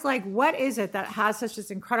 I was like, what is it that has such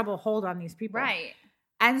this incredible hold on these people? Right.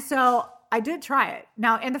 And so I did try it.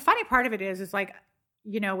 Now, and the funny part of it is like,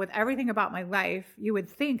 with everything about my life, you would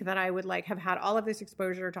think that I would like have had all of this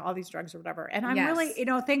exposure to all these drugs or whatever. And I'm really,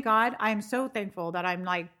 thank God, I'm so thankful that I'm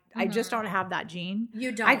like, I just don't have that gene.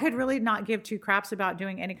 You don't. I could really not give two craps about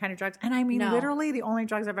doing any kind of drugs. And I mean, literally the only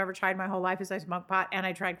drugs I've ever tried my whole life is I smoke pot and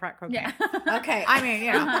I tried crack cocaine. Yeah. Okay. I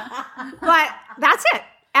mean, but that's it.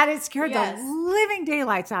 And it scared Yes. the living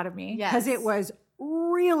daylights out of me because Yes. it was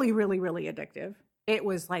really, really, really addictive. It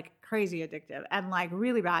was like crazy addictive and like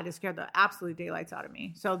really bad. It scared the absolute daylights out of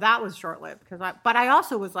me. So that was short-lived but I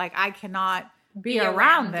also was like, I cannot be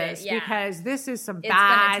around this because this is some It's going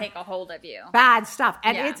bad, to take a hold of you. bad stuff.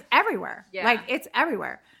 And Yeah. it's everywhere. Yeah. Like it's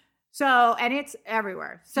everywhere. So, and it's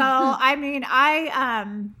everywhere. So, I mean,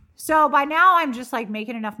 so by now I'm just like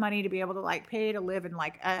making enough money to be able to like pay to live in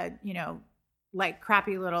like a, like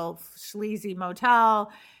crappy little sleazy motel.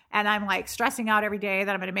 And I'm like stressing out every day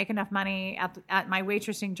that I'm going to make enough money at my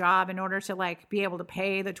waitressing job in order to like be able to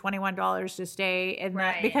pay the $21 to stay in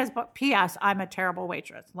because P.S. I'm a terrible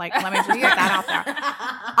waitress. Like, let me just put that out there.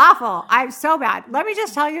 Awful. I'm so bad. Let me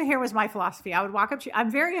just tell you, here was my philosophy. I would walk up to you.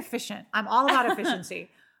 I'm very efficient. I'm all about efficiency.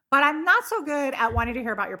 But I'm not so good at wanting to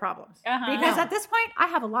hear about your problems. Because at this point, I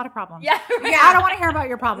have a lot of problems. Yeah. I don't want to hear about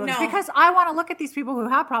your problems because I want to look at these people who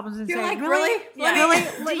have problems and say, like, really? Yeah. Really?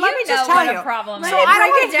 Let me just tell you. So I don't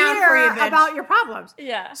want to hear about your problems.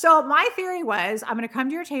 Yeah. So my theory was, I'm going to come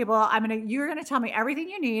to your table. You're going to tell me everything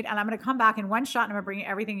you need, and I'm going to come back in one shot, and I'm going to bring you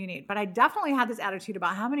everything you need. But I definitely had this attitude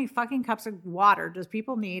about how many fucking cups of water does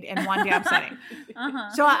people need in one damn setting.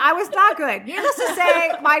 So I was not good. Needless to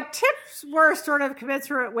say, my tips were sort of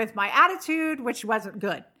commensurate with my attitude, which wasn't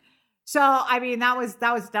good. So, I mean, that was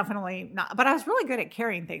definitely not, but I was really good at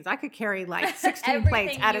carrying things. I could carry like 16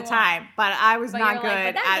 plates at a time, but I was not good.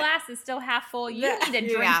 But that glass is still half full. You need to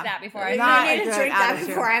drink that before I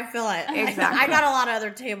fill it. Exactly. I got a lot of other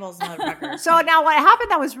tables on the record. So now what happened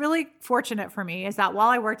that was really fortunate for me is that while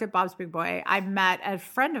I worked at Bob's Big Boy, I met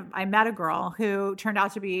a girl who turned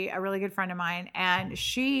out to be a really good friend of mine, and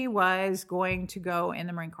she was going to go in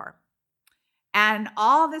the Marine Corps. And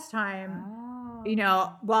all this time,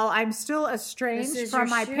 while I'm still estranged from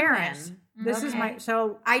my parents, this is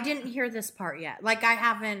so I didn't hear this part yet. Like we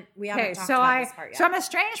haven't talked about this part yet. So I'm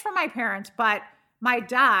estranged from my parents, but my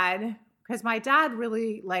dad, because my dad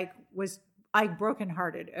really was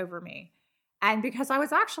brokenhearted over me. And because I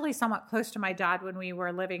was actually somewhat close to my dad when we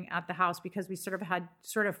were living at the house, because we sort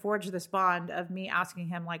of forged this bond of me asking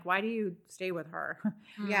him, like, why do you stay with her?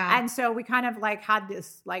 Yeah. And so we kind of had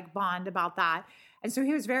this bond about that. And so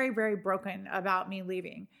he was very, very broken about me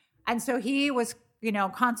leaving. And so he was,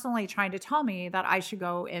 constantly trying to tell me that I should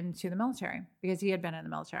go into the military because he had been in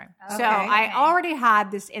the military. Okay. So I already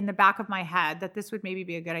had this in the back of my head that this would maybe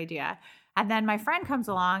be a good idea. And then my friend comes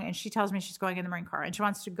along and she tells me she's going in the Marine Corps and she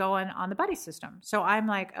wants to go on the buddy system. So I'm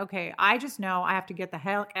like, okay, I just know I have to get the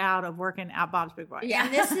heck out of working at Bob's Big Boy. Yeah,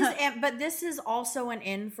 but this is also an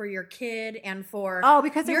in for your kid and for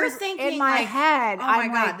because you're thinking in my head. Oh my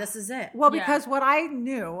God, this is it. Well, because what I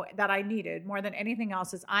knew that I needed more than anything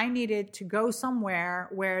else is I needed to go somewhere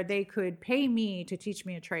where they could pay me to teach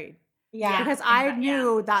me a trade. Yeah. Because I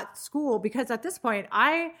knew that school, because at this point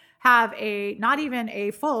I have not even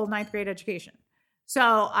a full 9th grade education.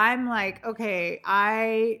 So I'm like, okay,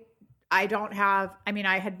 I don't have,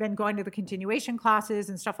 I had been going to the continuation classes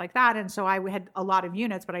and stuff like that. And so I had a lot of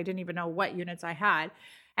units, but I didn't even know what units I had.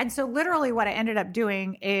 And so literally what I ended up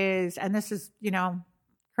doing is, and this is,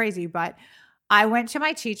 crazy, but I went to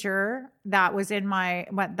my teacher that was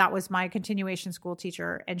my continuation school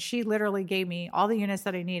teacher. And she literally gave me all the units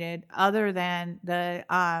that I needed other than the,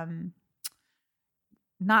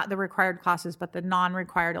 not the required classes, but the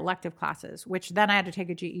non-required elective classes, which then I had to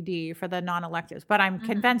take a GED for the non-electives. But I'm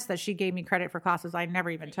convinced that she gave me credit for classes I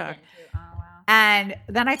never even took. Oh, wow. And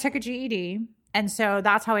then I took a GED. And so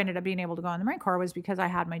that's how I ended up being able to go in the Marine Corps, was because I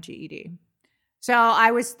had my GED. So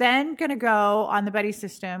I was then going to go on the buddy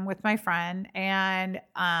system with my friend. And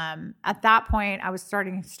at that point, I was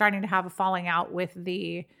starting to have a falling out with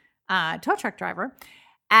the tow truck driver.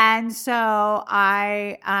 And so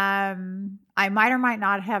I might or might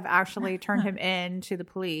not have actually turned him in to the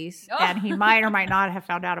police, and he might or might not have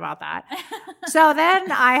found out about that. So then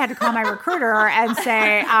I had to call my recruiter and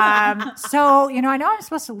say, I know I'm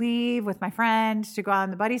supposed to leave with my friend to go on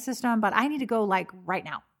the buddy system, but I need to go right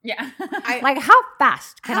now. Yeah. How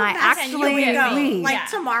fast can I actually leave?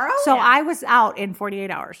 Tomorrow? So I was out in 48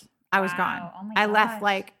 hours. I was gone. Oh my I left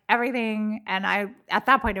gosh. everything. And at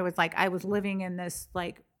that point, it was I was living in this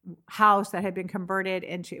house that had been converted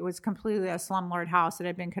into, it was completely a slumlord house that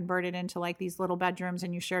had been converted into these little bedrooms,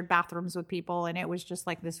 and you shared bathrooms with people. And it was just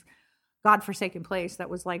this godforsaken place that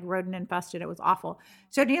was rodent infested. It was awful.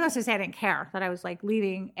 So needless to say, I didn't care that I was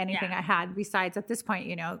leaving anything I had. Besides, at this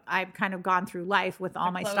point, I've kind of gone through life with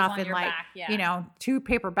all my stuff in 2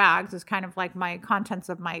 paper bags is kind of my contents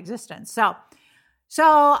of my existence. So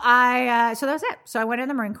that was it. So I went in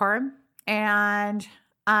the Marine Corps, and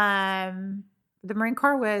the Marine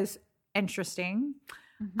Corps was interesting.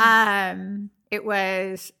 Mm-hmm. It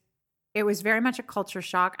was very much a culture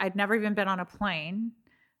shock. I'd never even been on a plane.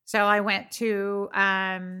 So I went to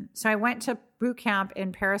boot camp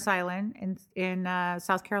in Parris Island in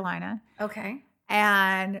South Carolina. Okay.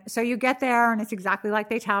 And so you get there, and it's exactly like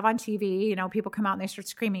they have on TV. People come out and they start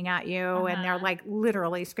screaming at you, and they're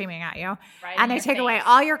literally screaming at you. Right, and they take away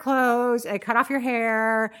all your clothes, they cut off your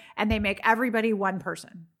hair, and they make everybody one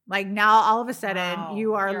person. Now all of a sudden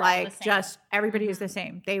you are just everybody is the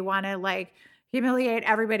same. They want to humiliate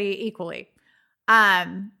everybody equally.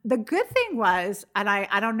 The good thing was, and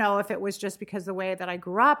I don't know if it was just because the way that I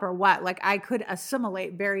grew up or what, like I could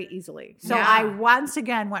assimilate very easily. So I once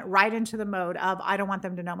again went right into the mode of, I don't want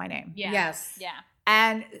them to know my name. Yeah. Yes. Yeah.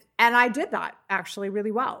 And I did that actually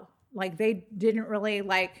really well. Like they didn't really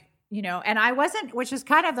like, and I wasn't, which is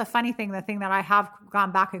kind of the funny thing, the thing that I have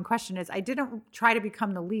gone back and questioned is I didn't try to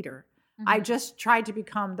become the leader. Mm-hmm. I just tried to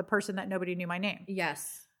become the person that nobody knew my name.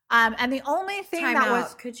 Yes. And the only thing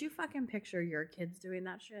was, could you fucking picture your kids doing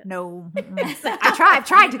that shit? No. I've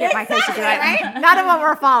tried to get my kids to do it. Right? None of them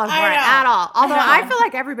were falling for it at all. Although I feel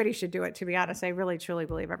like everybody should do it, to be honest. I really, truly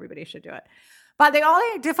believe everybody should do it. But the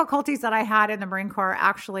only difficulties that I had in the Marine Corps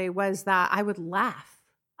actually was that I would laugh.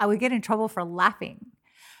 I would get in trouble for laughing.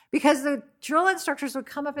 Because the drill instructors would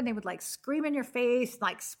come up and they would like scream in your face,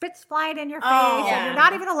 like spits flying in your face, and you're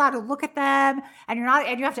not even allowed to look at them, and you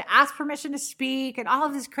have to ask permission to speak, and all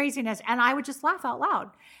of this craziness. And I would just laugh out loud.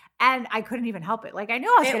 And I couldn't even help it. Like I knew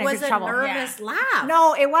I was going to get in trouble. It was a nervous laugh.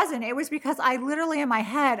 No, it wasn't. It was because I literally in my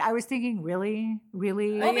head, I was thinking, really?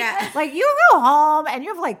 Well, like you go home and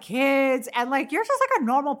you have like kids and like you're just like a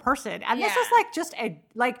normal person. And this is like just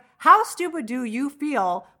how stupid do you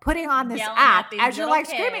feel putting on this act as you're like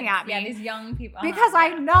screaming at me? Yeah, these young people. Because I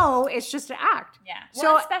know it's just an act. Yeah.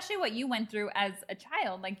 Well, especially what you went through as a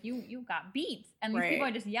child. Like you got beat and these people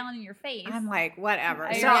are just yelling in your face. I'm like, whatever.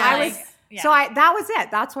 So that was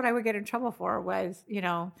it. That's what I would get in trouble for was,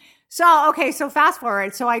 So fast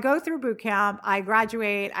forward. So I go through boot camp, I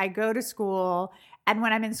graduate, I go to school. And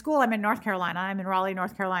when I'm in school, I'm in North Carolina. I'm in Raleigh,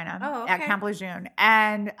 North Carolina at Camp Lejeune.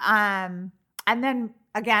 And then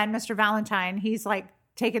again, Mr. Valentine, he's like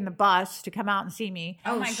taking the bus to come out and see me.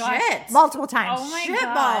 Oh my gosh. Multiple times. Oh my shit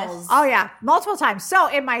gosh. balls. Oh yeah, multiple times. So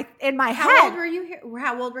in my head. How old were you here?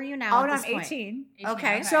 How old were you now? Oh, at I'm this point? 18.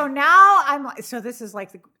 Okay. So now this is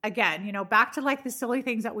like, again, back to like the silly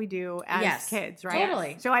things that we do as kids, right?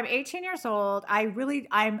 Totally. So I'm 18 years old.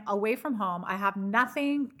 I'm away from home. I have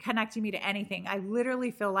nothing connecting me to anything. I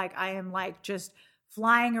literally feel like I am like just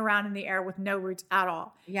flying around in the air with no roots at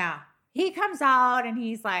all. Yeah. He comes out and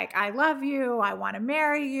he's like, I love you. I want to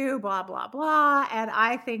marry you, blah, blah, blah. And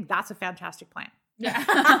I think that's a fantastic plan. Yeah.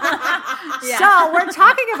 So we're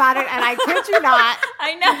talking about it, and I kid you not.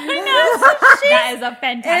 I know. That is a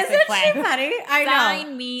fantastic plan. Isn't she funny? I know.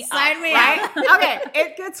 Sign me Right? up. Okay,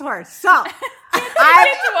 it gets worse. So I'm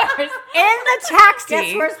in the taxi.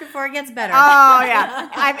 Gets worse before it gets better. Oh, yeah.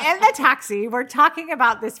 I'm in the taxi. We're talking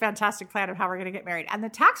about this fantastic plan of how we're going to get married. And the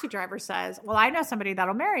taxi driver says, well, I know somebody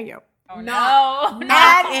that'll marry you. Oh, no.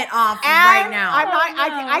 Knock it off right now. I'm not,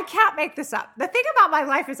 I can't make this up. The thing about my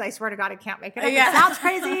life is I swear to God, I can't make it up. Yeah. It sounds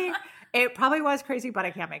crazy. It probably was crazy, but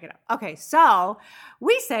I can't make it up. Okay, so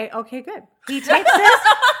we say, okay, good. He takes us.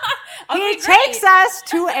 Takes us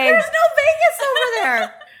to a. There's no Vegas over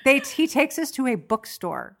there. He takes us to a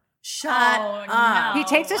bookstore. Shut up. No. He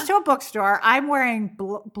takes us to a bookstore. I'm wearing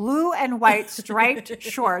blue and white striped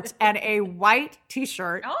shorts and a white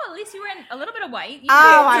T-shirt. Oh, at least you were in a little bit of white.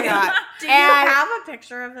 Oh my God. Do you have a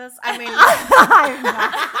picture of this? I mean,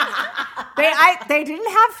 they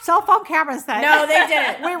didn't have cell phone cameras then. no, they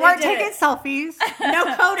didn't. We weren't taking selfies. No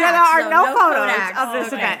Kodaks. There are no photos Kodaks. of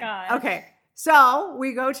this Oh my event. God. Okay. So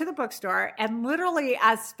we go to the bookstore, and literally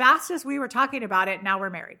as fast as we were talking about it, now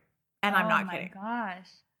we're married. And I'm not kidding. Oh my gosh.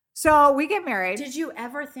 So we get married. Did you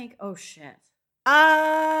ever think, oh shit? No,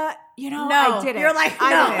 I didn't. You're like, no.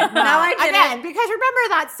 I didn't. No, I didn't. Again, because remember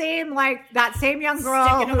that same young girl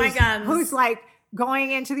Sticking to my guns. who's like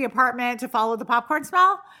going into the apartment to follow the popcorn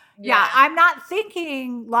smell? Yeah. I'm not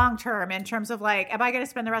thinking long term in terms of like, am I going to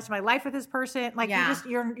spend the rest of my life with this person? Like,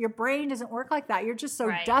 your brain doesn't work like that. You're just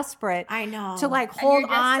so desperate. I know. To like And hold you're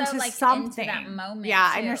just on so, to like, something. into that moment,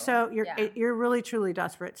 yeah, too. and you're really truly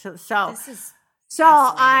desperate. So This is So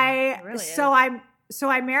fascinating. It really is. So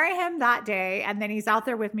I marry him that day, and then he's out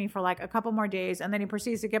there with me for like a couple more days, and then he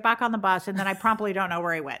proceeds to get back on the bus, and then I promptly don't know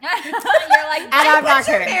where he went. You're like, And I'm not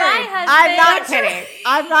kidding. Bye, husband. I'm not kidding.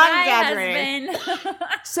 I'm not Bye, exaggerating. husband.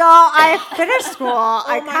 So I finish school.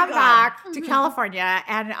 I my come God. back to California,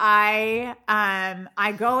 and I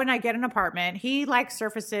go and I get an apartment. He like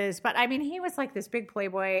surfaces, but I mean, he was like this big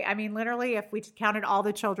playboy. I mean, literally, if we counted all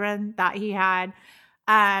the children that he had,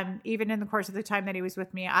 even in the course of the time that he was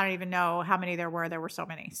with me, I don't even know how many there were. There were so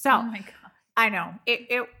many. So Oh my God. I know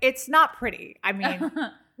it's not pretty. I mean,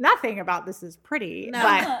 nothing about this is pretty, No.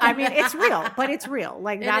 but I mean, it's real, but it's real.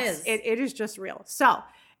 Like it is just real. So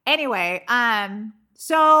anyway,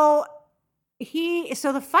 so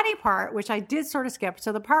the funny part, which I did sort of skip.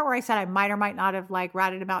 So the part where I said I might or might not have like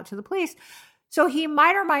ratted him out to the police. So he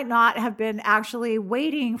might or might not have been actually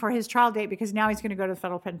waiting for his trial date because now he's going to go to the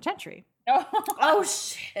federal penitentiary. Oh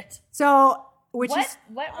shit. So which what is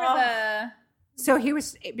were the? so he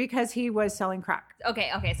was because he was selling crack. Okay,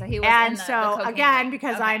 so he was. And in the so cocaine again, ring.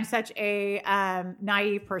 because Okay. I'm such a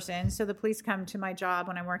naive person, so the police come to my job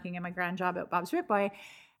when I'm working in my grand job at Bob's Rip Boy,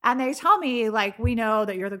 and they tell me like, we know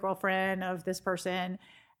that you're the girlfriend of this person.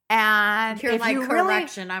 And You're if like, you really,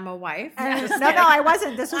 correction, I'm a wife. no, I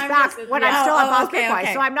wasn't. This was back when I'm still at Bob's okay, Rip Boy,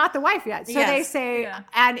 okay. so I'm not the wife yet. So they Yes. say, Yeah.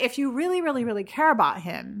 and if you really, really, really care about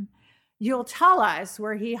him, you'll tell us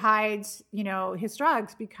where he hides, his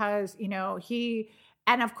drugs because, he,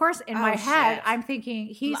 and of course in my head, shit. I'm thinking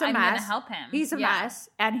he's a I'm mess. gonna help him. He's a Yeah. mess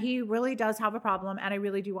and he really does have a problem and I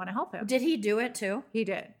really do want to help him. Did he do it too? He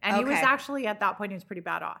did. And he was Okay. actually at that point, he was pretty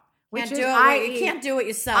bad off. Which Can't is do it. i.e. You can't do what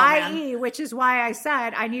you sell, man. i.e. which is why I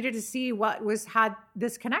said I needed to see what had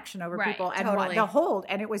this connection over Right, people and totally. what the hold.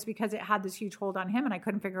 And it was because it had this huge hold on him and I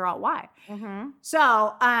couldn't figure out why. Mm-hmm.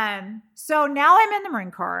 So now I'm in the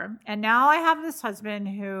Marine Corps and now I have this husband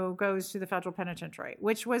who goes to the federal penitentiary,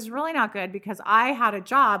 which was really not good because I had a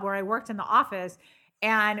job where I worked in the office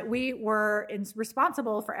and we were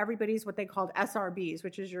responsible for everybody's what they called SRBs,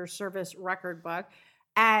 which is your service record book.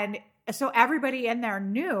 And so everybody in there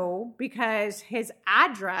knew because his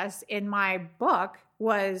address in my book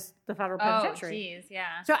was the federal penitentiary. Oh, geez,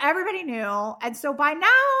 yeah. So everybody knew. And so by now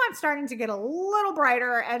I'm starting to get a little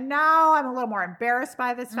brighter and now I'm a little more embarrassed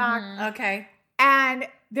by this fact. Okay. And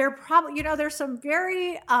there probably, there's some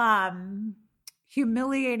very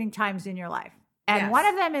humiliating times in your life. And Yes. one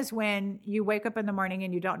of them is when you wake up in the morning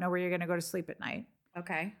and you don't know where you're going to go to sleep at night.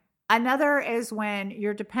 Okay. Another is when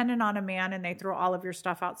you're dependent on a man and they throw all of your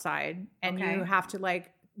stuff outside and Okay. you have to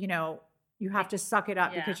you have to suck it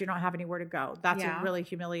up Yeah. because you don't have anywhere to go. That's Yeah. a really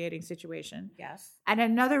humiliating situation. Yes. And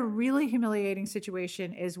another really humiliating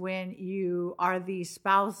situation is when you are the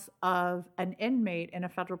spouse of an inmate in a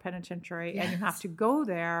federal penitentiary and you have to go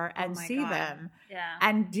there and my see God. them Yeah.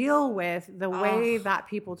 and deal with the way Ugh. that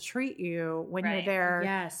people treat you when you're Right. there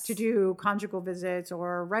Yes. to do conjugal visits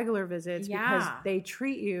or regular visits because Yeah. they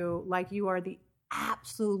treat you like you are the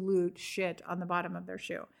absolute shit on the bottom of their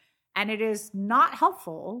shoe. And it is not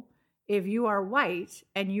helpful if you are white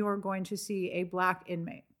and you are going to see a black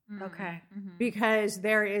inmate Okay. because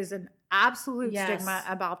there is an absolute Yes. stigma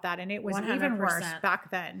about that. And it was even worse 100%. back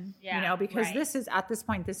then, Yeah, because right. this is at this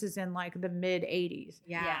point, this is in like the mid 80s.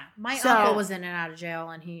 Yeah. Yeah. My So- uncle was in and out of jail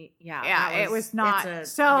and It was not.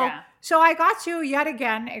 it's Yeah. So I got to yet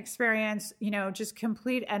again experience, just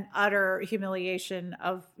complete and utter humiliation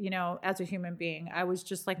of, as a human being. I was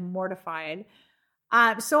just like mortified.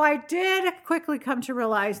 So I did quickly come to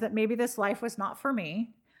realize that maybe this life was not for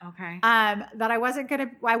me. okay. That I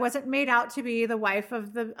wasn't made out to be the wife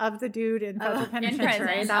of the dude in federal penitentiary.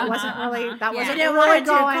 prison. That wasn't really, that Yeah. wasn't You didn't really want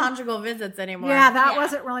to do going. conjugal visits anymore. Yeah, that Yeah.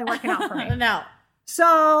 wasn't really working out for me. No.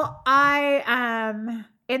 So I,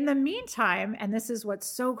 in the meantime, and this is what's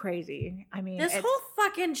so crazy. I mean, This it's- whole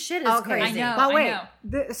fucking shit is okay, crazy. I know. But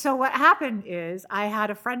wait, so what happened is I had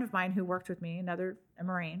a friend of mine who worked with me, a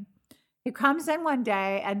Marine, who comes in one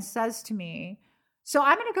day and says to me, "So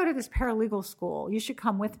I'm going to go to this paralegal school. You should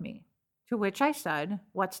come with me." To which I said,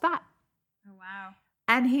 "What's that?" Oh, wow.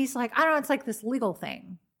 And he's like, "I don't know. It's like this legal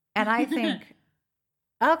thing." And I think,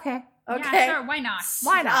 okay, Okay. Yeah, sure. Why not?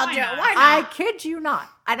 why not? I'll do it. Why I not? kid you not.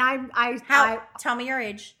 And Tell me your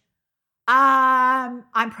age.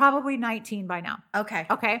 I'm probably 19 by now. Okay.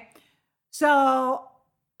 Okay. So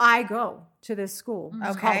I go to this school.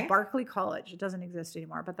 It's Okay. called Barclay College. It doesn't exist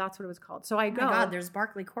anymore, but that's what it was called. So I Oh go. my God, there's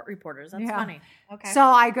Barclay court reporters. That's Yeah. funny. Okay. So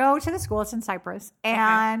I go to the school. It's in Cyprus.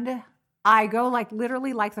 And I go like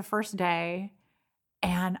literally like the first day.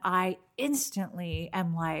 And I instantly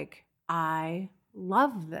am like, I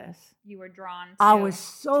love this. You were drawn to I was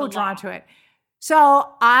so to drawn law. to it.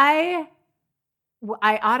 So I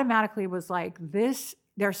automatically was like, there's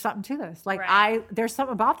something to this. Like Right. there's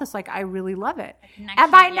something about this. Like I really love it. Connection,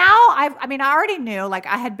 And by yeah. now I already knew, like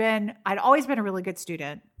I'd always been a really good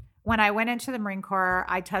student. When I went into the Marine Corps,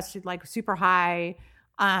 I tested like super high,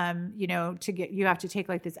 you have to take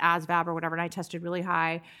like this ASVAB or whatever. And I tested really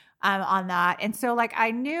high on that. And so like, I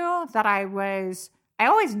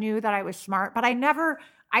always knew that I was smart, but I never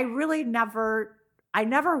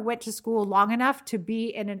went to school long enough to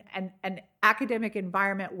be in an academic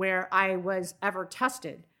environment where I was ever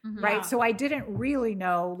tested. Mhm. Right. Yeah. So I didn't really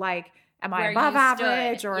know, like, am I Where above you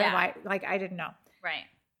average stood. or Yeah. am I like, I didn't know. Right.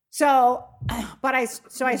 So, I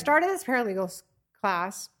started this paralegal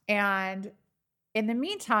class, and in the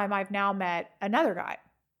meantime, I've now met another guy,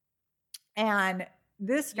 and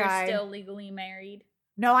this You're guy. still legally married.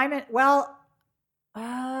 No, I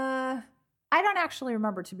don't actually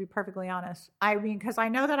remember, to be perfectly honest. I mean, because I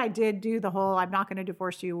know that I did do the whole "I'm not going to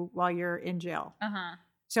divorce you while you're in jail." Uh-huh.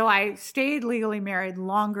 So I stayed legally married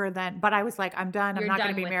longer than, but I was like, I'm done. I'm You're not going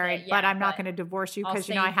done to be with married, it, but yeah, I'm not but going to divorce you I'll because,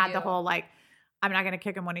 you know, I save had the you. whole like, I'm not going to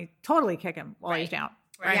kick him when he totally kick him while he's Right. down.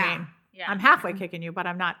 Right. I Yeah. mean, Yeah. I'm halfway kicking you, but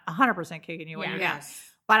I'm not 100% kicking you when Yeah. you're down.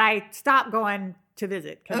 Yes. But I stopped going to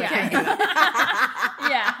visit. 'Cause I Okay. couldn't do that.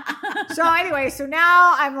 Yeah. So anyway, so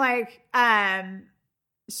now I'm like,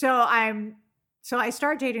 so I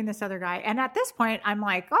start dating this other guy. And at this point, I'm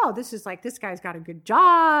like, oh, this guy's got a good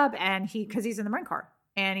job. And cause he's in the Marine Corps.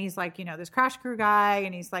 And he's like, you know, this crash crew guy.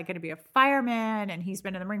 And he's like going to be a fireman. And he's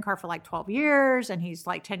been in the Marine Corps for like 12 years. And he's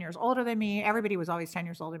like 10 years older than me. Everybody was always 10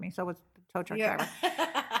 years older than me. So was the tow truck driver.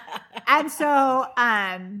 And so,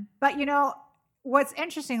 but you know, what's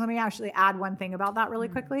interesting, let me actually add one thing about that really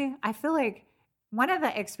quickly. I feel like one of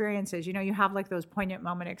the experiences, you know, you have like those poignant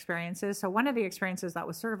moment experiences. So one of the experiences that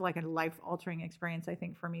was sort of like a life altering experience, I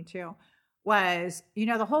think for me too, was, you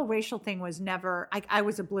know, the whole racial thing was never, I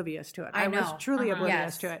was oblivious to it. I was truly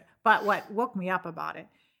oblivious Yes. to it. But what woke me up about it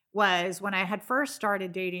was when I had first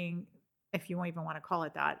started dating, if you even want to call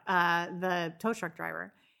it that, the tow truck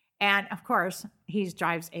driver. And of course, he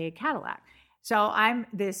drives a Cadillac. So I'm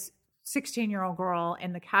this 16-year-old girl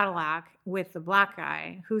in the Cadillac with the black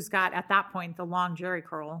guy who's got, at that point, the long jerry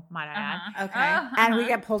curl, might I add. Okay. And we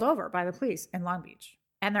get pulled over by the police in Long Beach.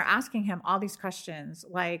 And they're asking him all these questions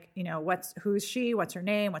like, you know, who's she? What's her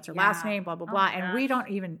name? What's her last name? Blah, blah, blah. my And we don't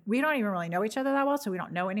even really know each other that well. So we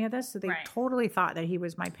don't know any of this. So they Right. totally thought that he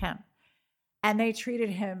was my pimp. And they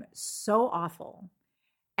treated him so awful.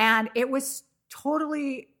 And it was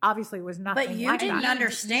totally, obviously was nothing But you like didn't that.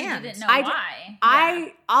 understand. You didn't know I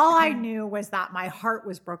why. All I knew was that my heart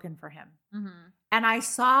was broken for him. Mm-hmm. And I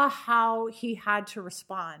saw how he had to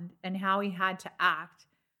respond and how he had to act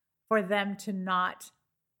for them to not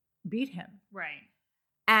beat him Right.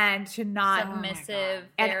 and to not Submissive,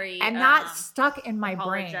 and, very and not stuck in my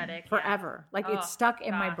brain apologetic, forever. Like Oh, it's stuck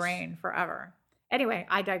in my gosh. brain forever. Anyway,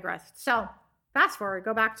 I digressed. So fast forward,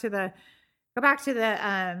 go back to the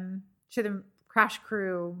crash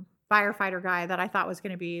crew firefighter guy that I thought was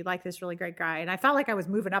going to be like this really great guy. And I felt like I was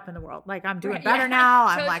moving up in the world. Like I'm doing Right, better yeah. now.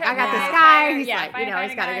 I'm Tow like, truck I got guy, this guy. fire- He's yeah, like, you know,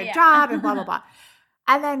 he's got a firefighter good guy, job and blah, blah, blah.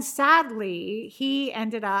 And then sadly, he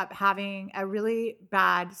ended up having a really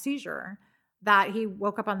bad seizure that he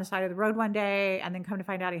woke up on the side of the road one day and then come to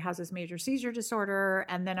find out he has this major seizure disorder.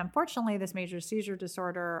 And then unfortunately, this major seizure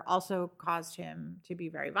disorder also caused him to be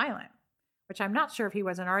very violent, which I'm not sure if he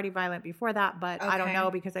wasn't already violent before that, but I don't Okay.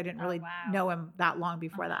 know because I didn't really wow. know him that long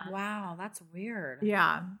before that. Wow, that's weird.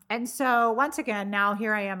 Yeah. And so once again, now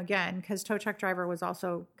here I am again, because tow truck driver was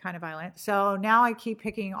also kind of violent. So now I keep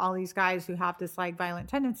picking all these guys who have this like violent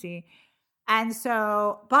tendency. And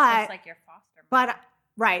so, but, Just like your foster mom.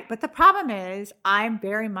 but the problem is I'm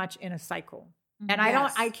very much in a cycle. And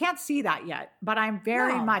Yes. I can't see that yet, but I'm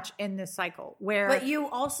very No. much in this cycle where But you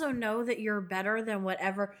also know that you're better than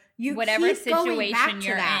whatever you Whatever keep going back situation to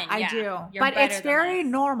you're that. in. I Yeah, do. you're But better it's than very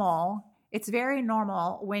this. normal. It's very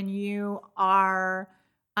normal when you are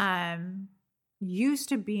used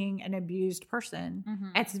to being an abused person.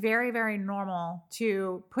 Mhm. It's very, very normal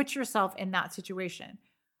to put yourself in that situation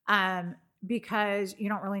because you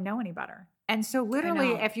don't really know any better. And so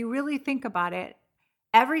literally, know. if you really think about it,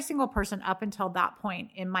 every single person up until that point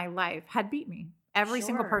in my life had beat me. Every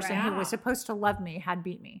single Sure, person who yeah. was supposed to love me had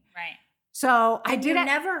beat me. Right. So I And you didn't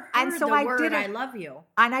never heard and so the I word didn't- "I love you."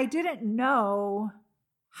 and I didn't know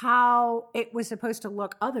how it was supposed to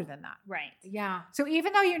look other than that. Right. Yeah. So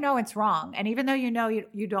even though you know it's wrong, and even though you know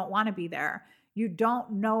you don't want to be there, you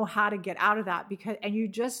don't know how to get out of that and you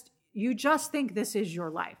just think this is your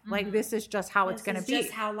life. Like this is just how it's This going to is be.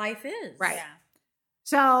 just how life is. Right. Yeah.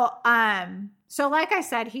 So like I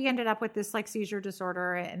said, he ended up with this like seizure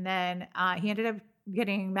disorder, and then he ended up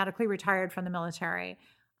getting medically retired from the military.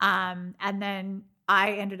 And then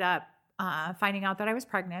I ended up finding out that I was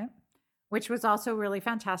pregnant, which was also really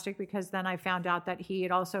fantastic because then I found out that he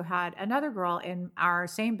had also had another girl in our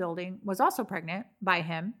same building was also pregnant by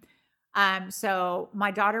him. So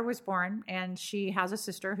my daughter was born, and she has a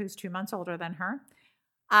sister who's 2 months older than her.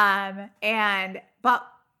 But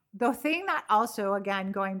the thing that also,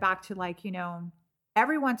 again, going back to like, you know,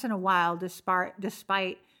 every once in a while,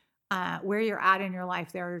 despite where you're at in your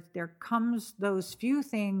life, there comes those few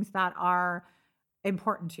things that are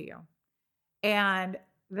important to you. And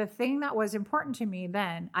the thing that was important to me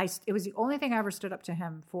then, it was the only thing I ever stood up to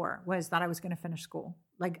him for, was that I was going to finish school.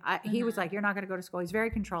 Like he was like, you're not going to go to school. He's very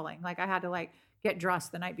controlling. Like I had to like get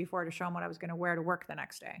dressed the night before to show him what I was going to wear to work the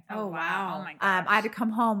next day. Oh, wow. Oh my gosh. I had to come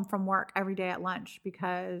home from work every day at lunch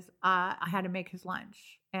because I had to make his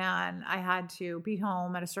lunch, and I had to be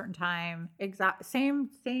home at a certain time. Same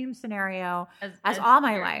scenario as all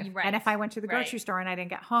my life. Right. And if I went to the grocery store and I didn't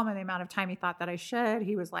get home in the amount of time he thought that I should,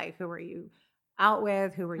 he was like, who are you out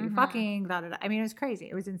with? Who were you fucking? Blah, blah, blah. I mean, it was crazy.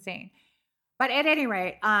 It was insane. But at any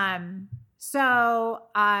rate, so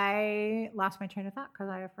I lost my train of thought because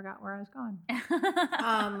I forgot where I was going.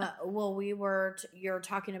 Well, you're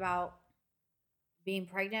talking about being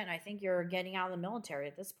pregnant. And I think you're getting out of the military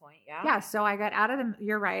at this point. Yeah. Yeah. So I got out of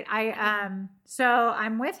you're right. So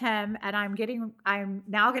I'm with him, and I'm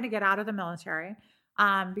now going to get out of the military,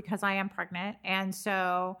 because I am pregnant. And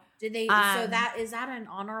so did they, is that an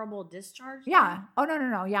honorable discharge? Yeah. Then? Oh,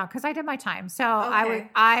 no. Yeah. Cause I did my time. So okay.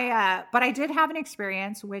 But I did have an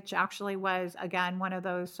experience, which actually was, again, one of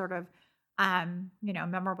those sort of,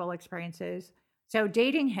 memorable experiences. So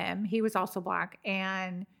dating him, he was also Black,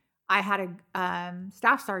 and I had a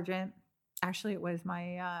staff sergeant. Actually, it was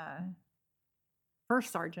my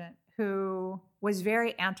first sergeant, who was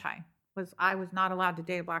very I was not allowed to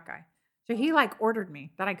date a Black guy. So he like ordered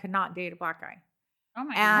me that I could not date a Black guy. Oh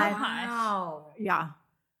my gosh. Wow. Yeah.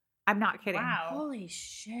 I'm not kidding. Wow. Holy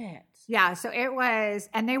shit. Yeah. So it was,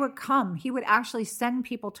 and they would come. He would actually send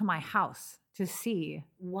people to my house to see.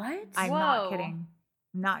 What? I'm not kidding.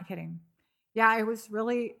 Not kidding. Yeah. It was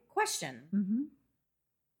really. Question. Mm-hmm.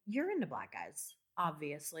 You're into Black guys,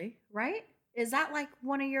 obviously, right? Is that like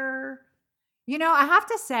one of your... I have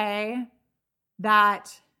to say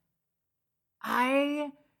that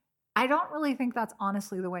I don't really think that's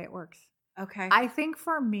honestly the way it works. Okay. I think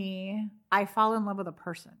for me, I fall in love with a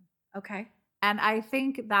person. Okay. And I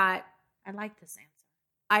think that... I like this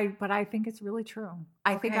answer. But I think it's really true.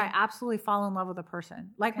 I think I absolutely fall in love with a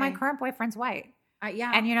person. Like my current boyfriend's white.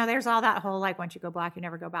 Yeah. And there's all that whole like, once you go Black, you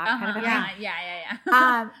never go back kind of a thing.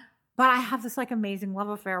 Yeah. But I have this like amazing love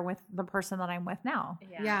affair with the person that I'm with now.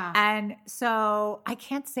 Yeah. And so I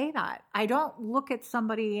can't say that. I don't look at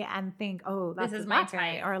somebody and think, oh, this is my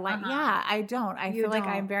type. Or like, yeah, I don't. I feel like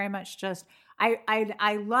I'm very much just, I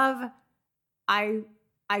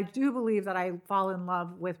do believe that I fall in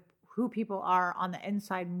love with who people are on the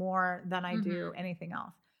inside more than I do anything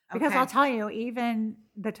else. Because I'll tell you, even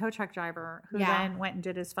the tow truck driver who then went and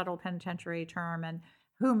did his federal penitentiary term, and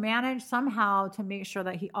who managed somehow to make sure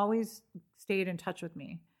that he always stayed in touch with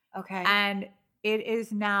me. Okay. And it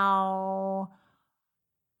is now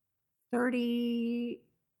 30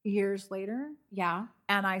 years later. Yeah.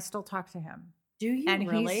 And I still talk to him. Do you and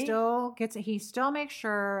really? He still makes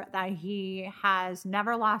sure that he has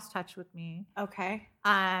never lost touch with me. Okay.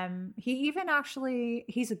 He even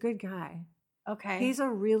he's a good guy. Okay. He's a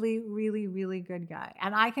really, really, really good guy.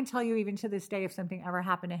 And I can tell you, even to this day, if something ever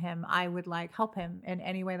happened to him, I would like help him in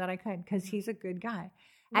any way that I could, because he's a good guy.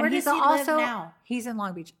 And Where does he live now? He's in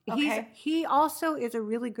Long Beach. Okay. He also is a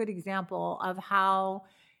really good example of how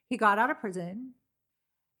he got out of prison.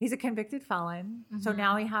 He's a convicted felon. So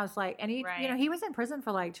now he has he was in prison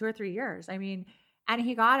for like 2 or 3 years. I mean, and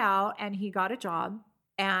he got out and he got a job,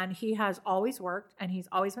 and he has always worked, and he's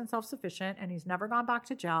always been self-sufficient, and he's never gone back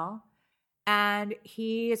to jail. And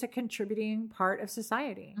he is a contributing part of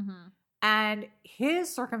society. And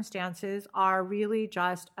his circumstances are really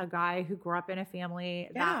just a guy who grew up in a family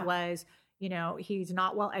that was, he's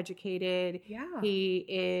not well educated. Yeah. He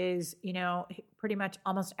is, pretty much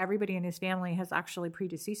almost everybody in his family has actually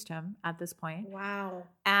predeceased him at this point. Wow.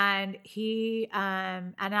 And he,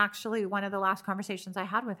 and actually one of the last conversations I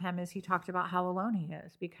had with him is he talked about how alone he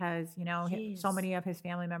is, because, so many of his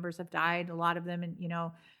family members have died, a lot of them,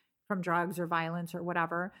 from drugs or violence or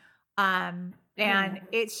whatever. And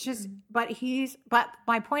it's just, but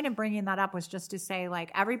my point in bringing that up was just to say, like,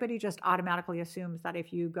 everybody just automatically assumes that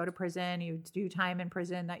if you go to prison, you do time in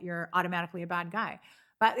prison, that you're automatically a bad guy.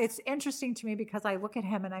 But it's interesting to me because I look at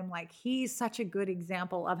him and I'm like, he's such a good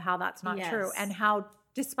example of how that's not true, and how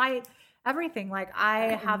despite everything, like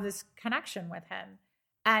I have this connection with him,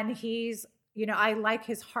 and he's, I like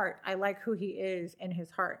his heart. I like who he is in his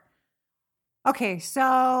heart. Okay,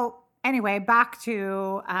 so anyway, back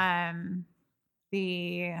to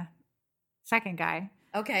the second guy.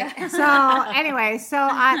 Okay. So anyway, so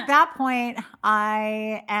at that point,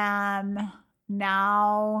 I am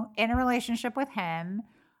now in a relationship with him.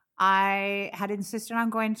 I had insisted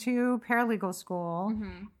on going to paralegal school.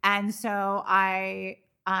 And so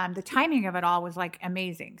the timing of it all was like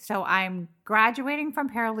amazing. So I'm graduating from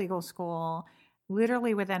paralegal school,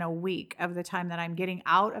 literally within a week of the time that I'm getting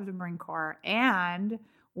out of the Marine Corps and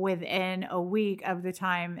within a week of the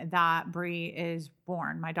time that Bree is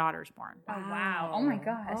born, my daughter's born. Oh, wow. Oh, my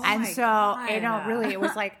gosh. And so, really, it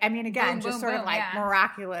was like, I mean, again, Boom, just boom, sort of boom, like yeah.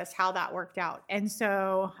 miraculous how that worked out. And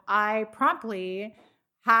so I promptly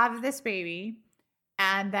have this baby,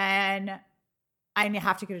 and then I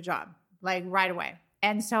have to get a job like right away.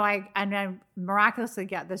 And so I miraculously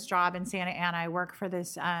get this job in Santa Ana. I work for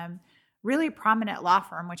this really prominent law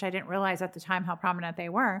firm, which I didn't realize at the time how prominent they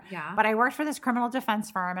were. Yeah. But I worked for this criminal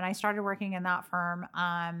defense firm, and I started working in that firm.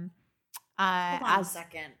 Hold on a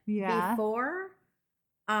second. Yeah. Before,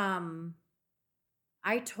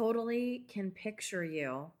 I totally can picture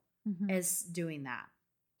you as doing that.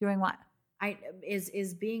 Doing what?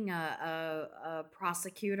 Is being a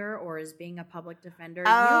prosecutor or is being a public defender. Oh.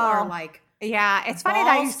 You are like, yeah, it's funny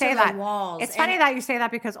that you balls say to that. the walls. It's funny that you say that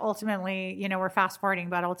because ultimately, we're fast forwarding,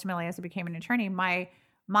 but ultimately, as I became an attorney, my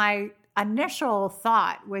initial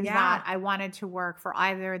thought was that I wanted to work for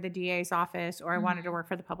either the DA's office or I wanted to work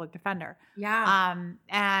for the public defender. Yeah.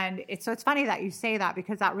 And it's funny that you say that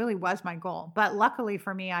because that really was my goal. But luckily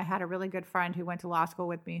for me, I had a really good friend who went to law school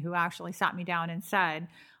with me who actually sat me down and said,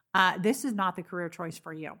 this is not the career choice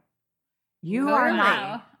for you. You are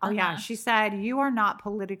not. Oh, yeah. She said, you are not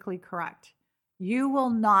politically correct. You will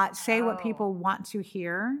not say what people want to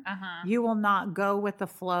hear. You will not go with the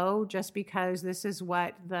flow just because this is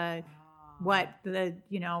what the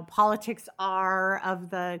politics are of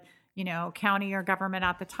the, county or government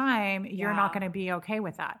at the time. You're not going to be okay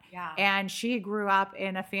with that. Yeah. And she grew up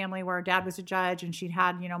in a family where dad was a judge and she'd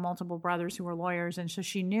had, multiple brothers who were lawyers. And so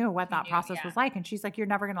she knew what that process was like. And she's like, you're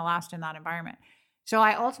never going to last in that environment. So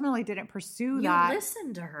I ultimately didn't pursue that. You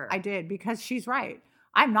listened to her. I did because she's right.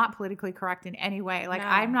 I'm not politically correct in any way. Like,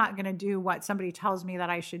 I'm not going to do what somebody tells me that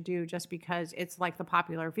I should do just because it's like the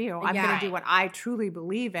popular view. I'm going to do what I truly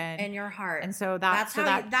believe in your heart. And so that's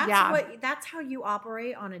how you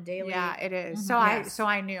operate on a daily. Yeah, it is. So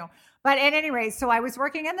I knew. But at any rate, so I was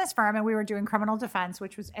working in this firm and we were doing criminal defense,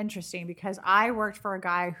 which was interesting because I worked for a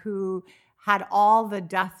guy who had all the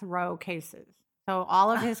death row cases. So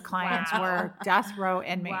all of his clients were death row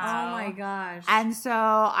inmates. Wow. Oh my gosh. And so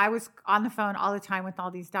I was on the phone all the time with all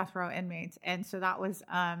these death row inmates. And so that was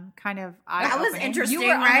kind of that was interesting, you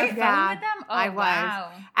were right? On the phone with them? Oh, I was.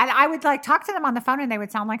 Wow. And I would like talk to them on the phone and they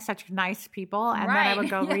would sound like such nice people. And then I would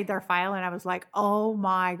go read their file and I was like, oh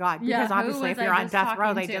my God. Because obviously if you're on death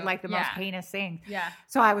row, they did like the most heinous thing. Yeah.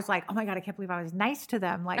 So I was like, oh my God, I can't believe I was nice to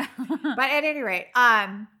them. Like, but at any rate,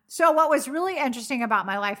 so what was really interesting about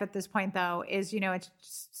my life at this point though, is, it's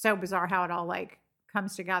just so bizarre how it all like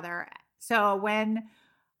comes together. So when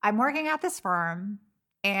I'm working at this firm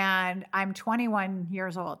and I'm 21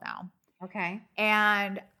 years old now. Okay.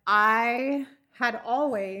 And I had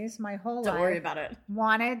always my whole life. Don't worry about it.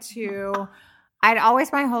 I'd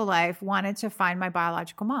always my whole life wanted to find my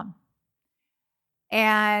biological mom.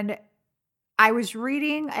 And I was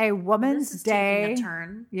reading a Woman's Day. Taking a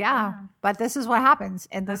turn. Yeah, but this is what happens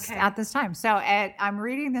at this time. So I'm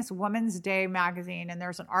reading this Woman's Day magazine, and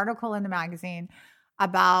there's an article in the magazine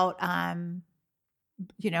about,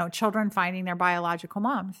 children finding their biological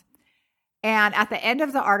moms. And at the end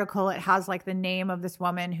of the article, it has like the name of this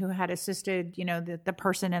woman who had assisted, the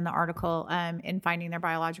person in the article in finding their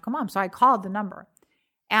biological mom. So I called the number.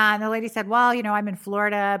 And the lady said, well, I'm in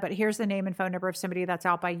Florida, but here's the name and phone number of somebody that's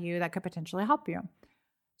out by you that could potentially help you.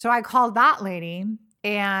 So I called that lady,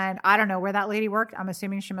 and I don't know where that lady worked. I'm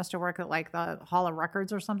assuming she must have worked at like the Hall of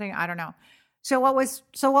Records or something. I don't know. So what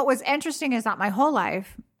was interesting is that my whole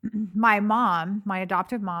life, my mom, my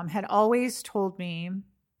adoptive mom, had always told me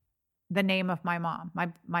the name of my mom,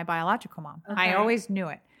 my biological mom. Okay. I always knew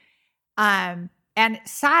it. And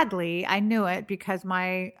sadly, I knew it because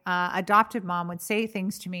my adoptive mom would say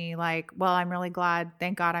things to me like, well, I'm really glad,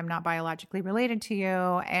 thank God I'm not biologically related to you.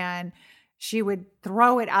 And she would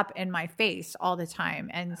throw it up in my face all the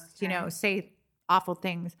time and, say awful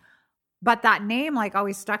things. But that name like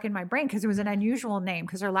always stuck in my brain because it was an unusual name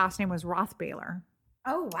because her last name was Rothbailer.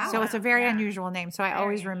 Oh, wow. So it's a very unusual name. So I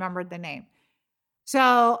always remembered the name.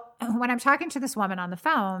 So when I'm talking to this woman on the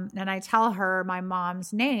phone and I tell her my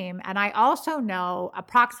mom's name, and I also know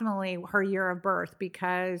approximately her year of birth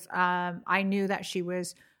because I knew that she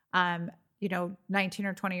was, 19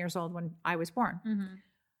 or 20 years old when I was born. Mm-hmm.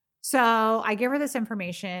 So I give her this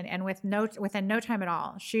information, and within no time at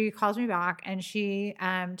all, she calls me back and she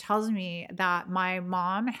tells me that my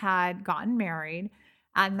mom had gotten married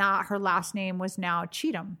and that her last name was now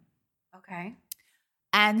Cheatham. Okay.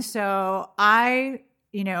 And so I,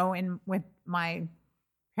 with my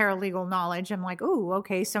paralegal knowledge, I'm like, oh,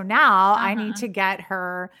 okay. So now I need to get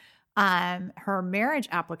her her marriage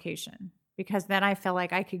application, because then I feel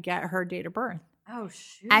like I could get her date of birth. Oh,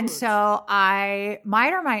 shoot. And so I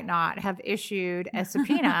might or might not have issued a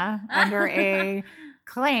subpoena under a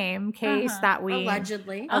claim case that we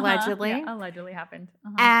allegedly allegedly happened.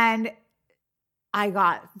 And I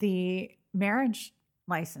got the marriage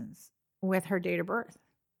license with her date of birth,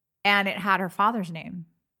 and it had her father's name.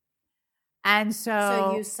 And so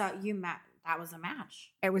that was a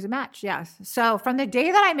match. It was a match, yes. So from the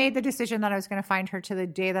day that I made the decision that I was going to find her to the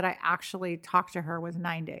day that I actually talked to her was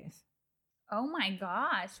 9 days. Oh my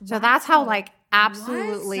gosh. So that's how like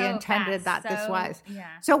absolutely intended that this was. Yeah.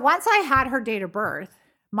 So once I had her date of birth,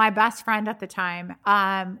 my best friend at the time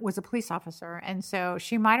was a police officer. And so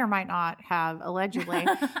she might or might not have allegedly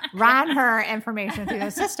ran her information through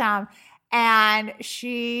the system. And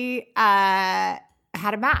she had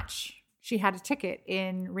a match. She had a ticket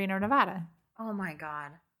in Reno, Nevada. Oh my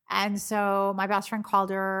God. And so my best friend called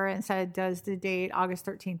her and said, does the date August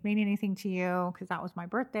 13th mean anything to you? Because that was my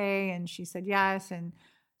birthday. And she said yes. And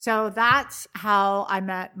so that's how I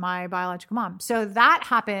met my biological mom. So that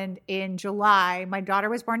happened in July. My daughter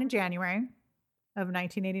was born in January of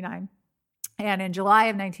 1989. And in July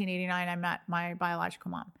of 1989, I met my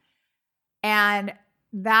biological mom. And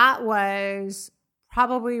that was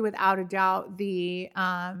probably without a doubt the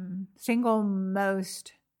single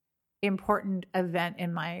most important event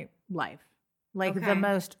in my life, like the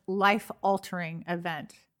most life-altering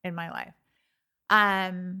event in my life.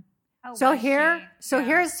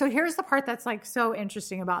 Here's the part that's like so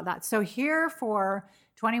interesting about that. So here for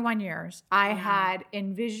 21 years, I had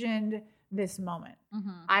envisioned this moment.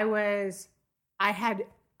 I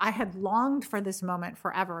had longed for this moment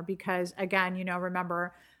forever because, again,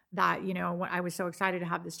 remember that, when I was so excited to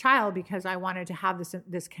have this child because I wanted to have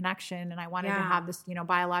this connection and I wanted to have this,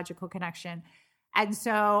 biological connection. And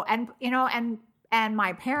so, and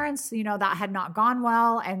my parents, that had not gone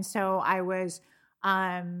well. And so I was,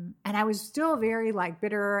 and I was still very like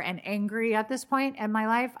bitter and angry at this point in my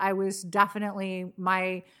life. I was definitely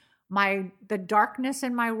the darkness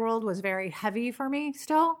in my world was very heavy for me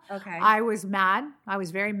still. Okay. I was mad. I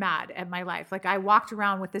was very mad at my life. Like I walked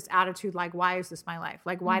around with this attitude, like, why is this my life?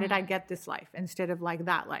 Like, why did I get this life instead of like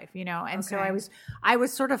that life, And so I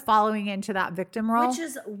was sort of following into that victim role. Which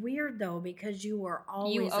is weird though, because you were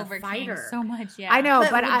always a fighter. So much. Yeah. I know,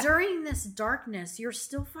 but during this darkness, you're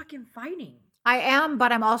still fucking fighting. I am,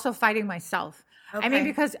 but I'm also fighting myself. Okay. I mean,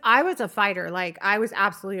 because I was a fighter, like I was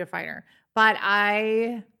absolutely a fighter, but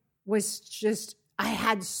I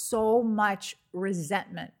had so much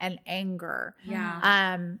resentment and anger,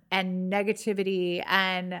 and negativity.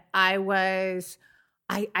 And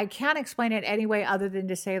I can't explain it any way other than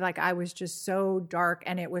to say like, I was just so dark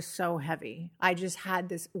and it was so heavy. I just had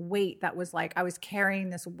this weight that was like, I was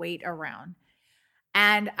carrying this weight around.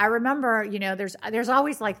 And I remember, there's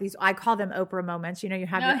always like these, I call them Oprah moments. You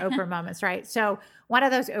have your Oprah moments, right? So one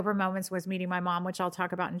of those Oprah moments was meeting my mom, which I'll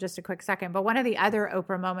talk about in just a quick second. But one of the other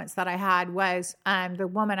Oprah moments that I had was the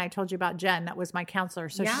woman I told you about, Jen, that was my counselor.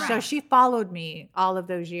 So she followed me all of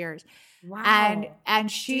those years. Wow.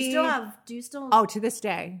 And she do you still oh, to this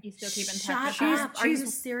day. You still keep in touch Shut with her? up. Are you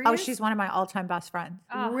serious? Oh, she's one of my all-time best friends.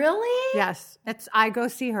 Oh. Really? Yes. I go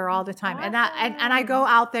see her all the time. And I go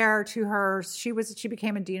out there to her. She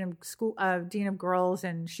became a dean of girls,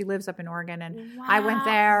 and she lives up in Oregon. And I went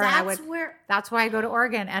there. That's why I go to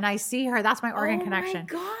Oregon and I see her. That's my Oregon connection.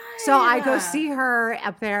 My God. So I go see her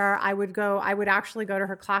up there. I would actually go to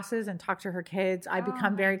her classes and talk to her kids. I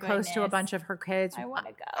become very close to a bunch of her kids. I want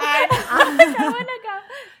to go. I want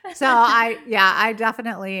to go. So I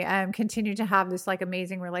definitely continue to have this like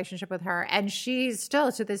amazing relationship with her. And she's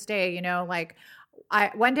still to this day,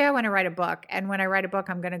 one day I want to write a book, and when I write a book,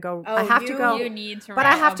 I'm going to go. I have to go. You need to, but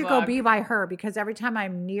I have to go be by her because every time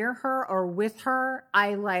I'm near her or with her,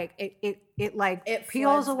 I like it. It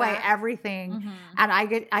peels away everything, and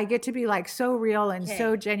I get to be like so real and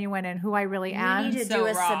so genuine and who I really am. You need to do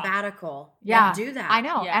a sabbatical. Yeah, do that. I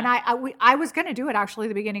know, yeah. and I was going to do it actually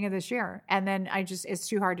the beginning of this year, and then it's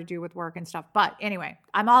too hard to do with work and stuff. But anyway,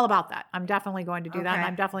 I'm all about that. I'm definitely going to do that, and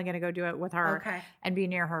I'm definitely going to go do it with her and be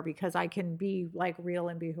near her because I can be like real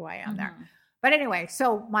and be who I am there. But anyway,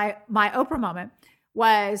 so my Oprah moment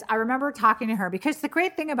was I remember talking to her because the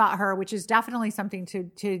great thing about her, which is definitely something to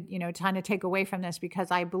kind of take away from this,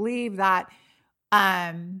 because I believe that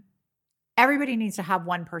everybody needs to have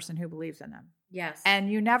one person who believes in them. Yes. And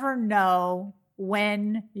you never know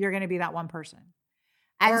when you're going to be that one person.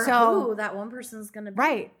 And or so who that one person is going to be.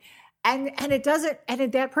 Right. And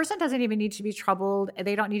that person doesn't even need to be troubled.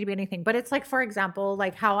 They don't need to be anything. But it's like, for example,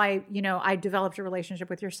 like how I developed a relationship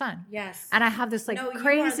with your son. Yes. And I have this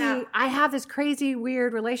I have this crazy,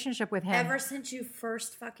 weird relationship with him. Ever since you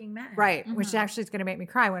first fucking met him. Right. Mm-hmm. Which actually is going to make me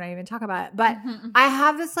cry when I even talk about it. But I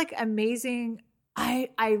have this like amazing,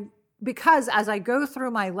 because as I go through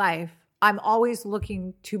my life, I'm always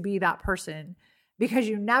looking to be that person, because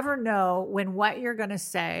you never know when what you're going to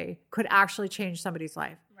say could actually change somebody's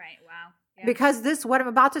life. Right. Wow. Yeah. Because what I'm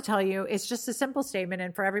about to tell you, it's just a simple statement.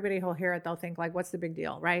 And for everybody who'll hear it, they'll think like, what's the big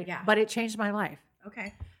deal? Right. Yeah. But it changed my life.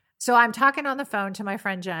 Okay. So I'm talking on the phone to my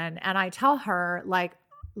friend Jen, and I tell her like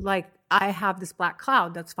I have this black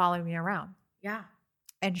cloud that's following me around. Yeah.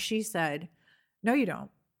 And she said, no, you don't.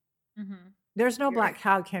 Mm-hmm. There's no black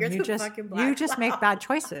cloud, Kim. You just make bad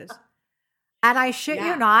choices. And I shit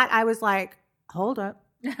you not, I was like, hold up.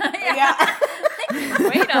 Yeah.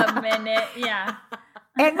 Wait a minute. Yeah.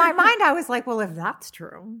 In my mind, I was like, well, if that's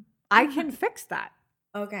true, I can fix that.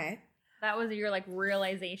 Okay. That was your like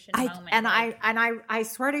realization moment. And I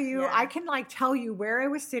swear to you, Yeah. I can like tell you where I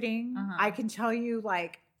was sitting. I can tell you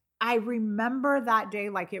like, I remember that day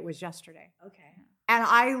like it was yesterday. Okay. And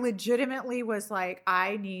I legitimately was like,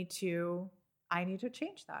 I need to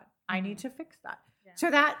change that. I need to fix that. Yeah.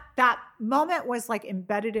 So that moment was like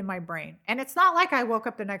embedded in my brain. And it's not like I woke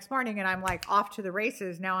up the next morning and I'm like off to the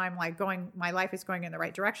races. Now I'm like my life is going in the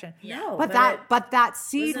right direction. No, but that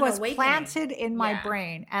seed was planted in my Yeah.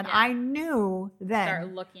 brain. And I knew then,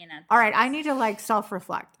 start looking at all right, I need to like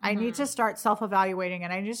self-reflect. I need to start self-evaluating,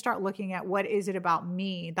 and I need to start looking at what is it about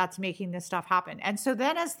me that's making this stuff happen. And so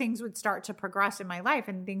then as things would start to progress in my life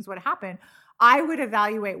and things would happen, I would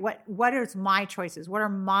evaluate what is my choices, what are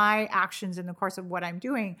my actions in the course of what I'm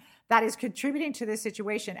doing that is contributing to this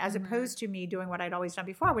situation, as opposed to me doing what I'd always done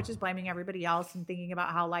before, which is blaming everybody else and thinking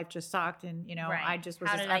about how life just sucked and I just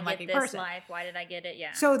was this unlucky person. Life? Why did I get it?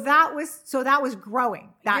 Yeah. So that was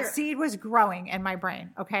growing. That seed was growing in my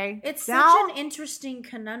brain. Okay, it's such an interesting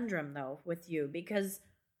conundrum though with you, because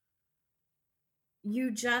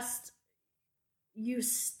you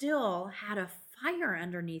still had a fire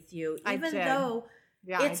underneath you, even though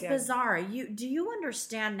it's bizarre. Do you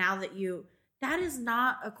understand now that is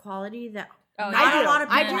not a quality that a lot of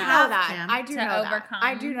people have, Kim, I do know overcome.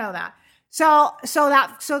 I do know that. So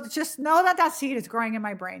just know that seed is growing in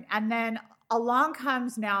my brain. And then along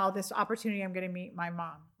comes now this opportunity. I'm going to meet my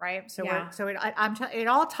mom. Right. So it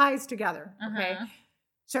all ties together. Okay.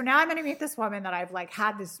 So now I'm going to meet this woman that I've like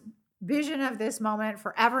had this vision of this moment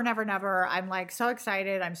forever, never. I'm like so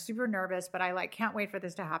excited. I'm super nervous, but I like can't wait for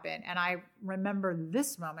this to happen. And I remember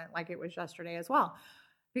this moment like it was yesterday as well,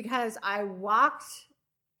 because I walked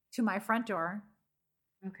to my front door.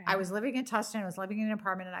 Okay. I was living in Tustin. I was living in an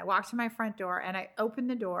apartment, and I walked to my front door and I opened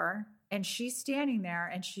the door, and she's standing there,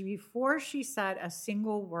 and before she said a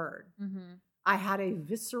single word, I had a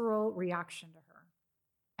visceral reaction to her,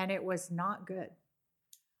 and it was not good.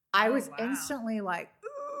 I was instantly like,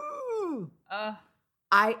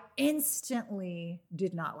 I instantly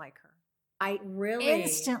did not like her. I really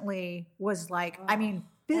instantly was like,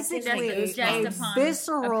 physically a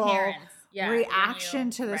visceral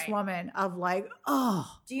reaction to this woman of like,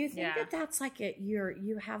 Do you think that that's like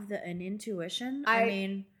you have an intuition?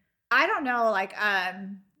 I don't know. Like,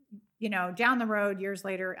 down the road, years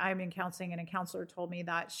later, I'm in counseling, and a counselor told me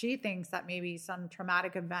that she thinks that maybe some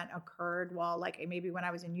traumatic event occurred while like maybe when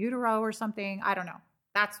I was in utero or something. I don't know.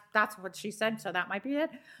 That's what she said. So that might be it.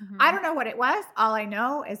 I don't know what it was. All I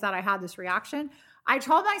know is that I had this reaction. I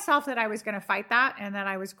told myself that I was going to fight that, and that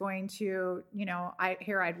I was going to,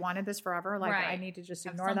 I'd wanted this forever. Like I need to just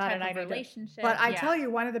ignore that. And I relationship. But I tell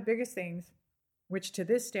you, one of the biggest things, which to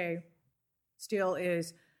this day still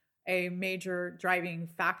is a major driving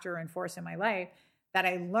factor and force in my life, that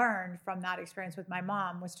I learned from that experience with my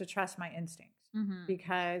mom, was to trust my instincts.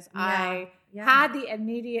 Because I had the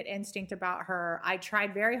immediate instinct about her. I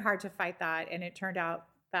tried very hard to fight that, and it turned out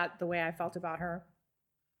that the way I felt about her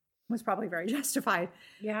was probably very justified.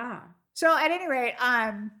 Yeah. So at any rate,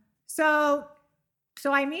 so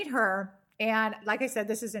I meet her, and like I said,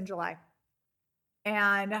 this is in July.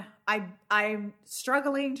 And I'm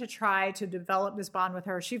struggling to try to develop this bond with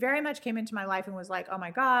her. She very much came into my life and was like, oh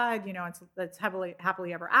my God, it's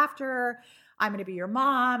happily ever after. I'm going to be your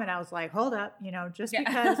mom. And I was like, hold up, just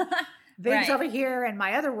because things over here in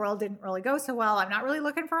my other world didn't really go so well, I'm not really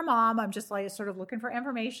looking for a mom. I'm just like sort of looking for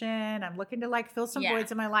information. I'm looking to like fill some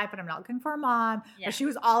voids in my life, but I'm not looking for a mom. But she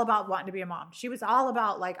was all about wanting to be a mom. She was all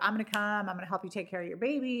about like, I'm going to come, I'm going to help you take care of your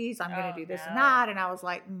babies. I'm going to do this and that. And I was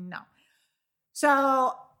like, no.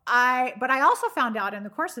 So but I also found out in the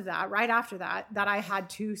course of that, right after that I had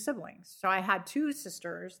 2 siblings. So I had 2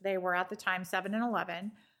 sisters. They were at the time 7 and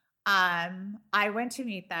 11. I went to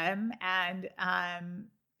meet them, and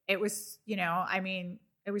it was,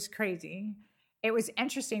 it was crazy. It was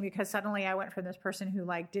interesting because suddenly I went from this person who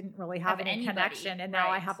like didn't really have any connection, and now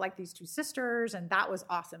I have like these 2 sisters, and that was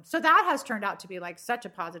awesome. So that has turned out to be like such a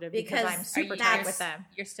positive because I'm super tight with them.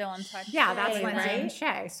 You're still in touch. Yeah, that's Lindsay and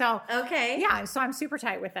Shay. So okay, yeah, so I'm super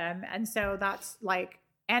tight with them, and so that's like,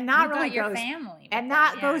 and that you really got your goes, family, and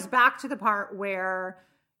that goes back to the part where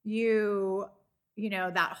you know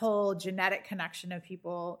that whole genetic connection of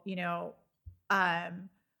people,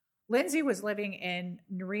 Lindsay was living in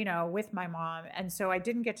Reno with my mom, and so I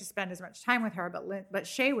didn't get to spend as much time with her. But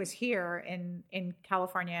Shay was here in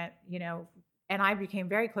California, and I became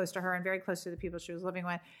very close to her and very close to the people she was living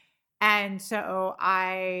with. And so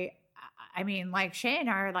I mean, like Shay and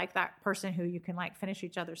I are like that person who you can like finish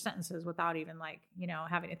each other's sentences without even like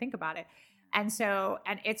having to think about it. And so,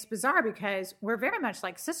 and it's bizarre because we're very much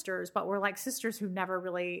like sisters, but we're like sisters who never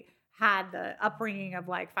really had the upbringing of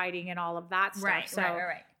like fighting and all of that stuff. Right, so,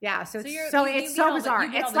 right. Yeah. So it's so bizarre.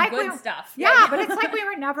 It's like good stuff. Yeah, but it's like we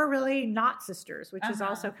were never really not sisters, which is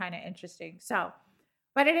also kind of interesting. So,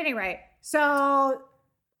 but at any rate, so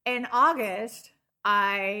in August,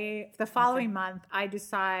 the following month, I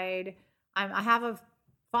decide I have a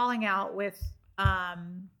falling out with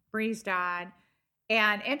Bree's dad.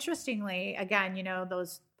 And interestingly, again,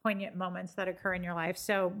 those poignant moments that occur in your life.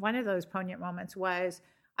 So one of those poignant moments was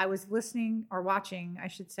I was listening or watching, I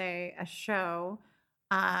should say, a show.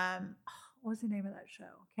 What was the name of that show?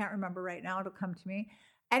 Can't remember right now. It'll come to me.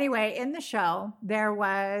 Anyway, in the show, there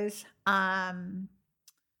was a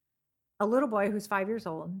little boy who's 5 years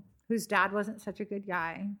old, whose dad wasn't such a good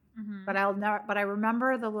guy. Mm-hmm. But I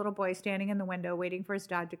remember the little boy standing in the window waiting for his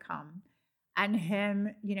dad to come. And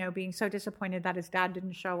him, being so disappointed that his dad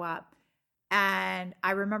didn't show up. And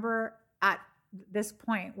I remember at this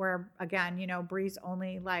point where, again, Bree's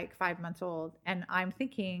only like 5 months old. And I'm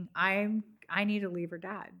thinking, I need to leave her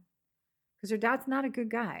dad. Because her dad's not a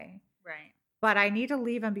good guy. Right. But I need to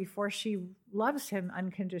leave him before she loves him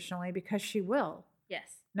unconditionally, because she will.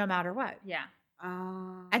 Yes. No matter what. Yeah.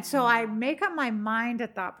 And so I make up my mind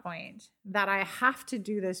at that point that I have to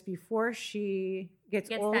do this before she gets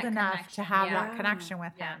old enough to have that connection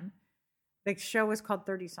with him. The show was called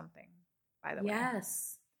 30 something, by the way.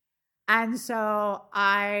 Yes. And so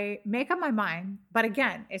I make up my mind, but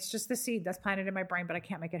again, it's just the seed that's planted in my brain, but I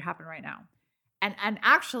can't make it happen right now. And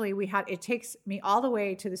actually it takes me all the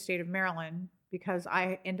way to the state of Maryland, because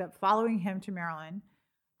I end up following him to Maryland,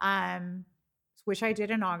 which I did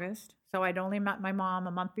in August. So I'd only met my mom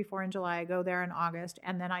a month before in July. I go there in August,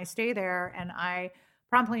 and then I stay there, and I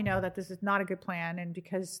promptly know that this is not a good plan. And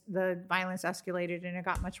because the violence escalated and it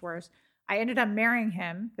got much worse, I ended up marrying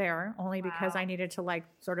him there only because I needed to like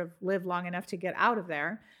sort of live long enough to get out of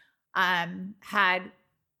there. Had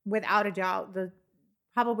without a doubt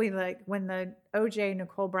probably like when the OJ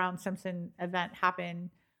Nicole Brown Simpson event happened.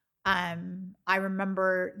 I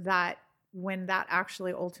remember that when that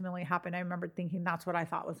actually ultimately happened, I remember thinking that's what I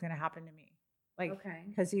thought was going to happen to me. Like,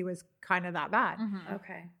 because he was kind of that bad. Mm-hmm.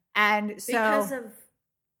 Okay. And so because of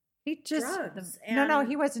he just drugs no,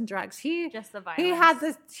 he wasn't drugs. Just the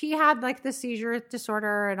violence. He had like the seizure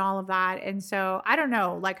disorder and all of that. And so I don't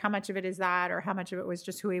know like how much of it is that or how much of it was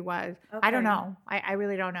just who he was. Okay. I don't know. I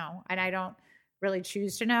really don't know. And I don't really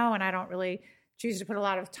choose to know. And I don't really choose to put a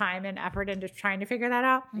lot of time and effort into trying to figure that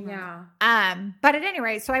out. Yeah. But at any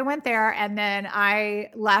rate, so I went there, and then I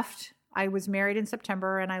left. I was married in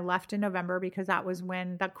September, and I left in November because that was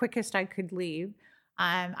when the quickest I could leave.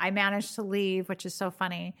 I managed to leave, which is so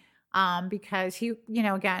funny, because he,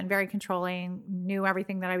 again, very controlling, knew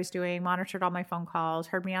everything that I was doing, monitored all my phone calls,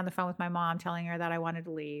 heard me on the phone with my mom telling her that I wanted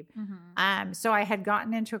to leave. Mm-hmm. So I had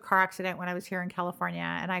gotten into a car accident when I was here in California,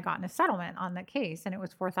 and I got in a settlement on the case, and it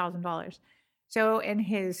was $4,000. So in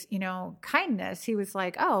his, kindness, he was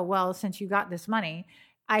like, oh, well, since you got this money,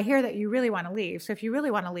 I hear that you really want to leave. So if you really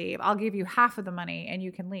want to leave, I'll give you half of the money and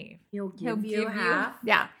you can leave. He'll give you half?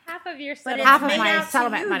 Yeah. Half of your settlement. Half of my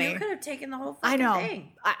settlement money. You could have taken the whole fucking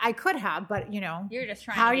thing. I could have, but, You're just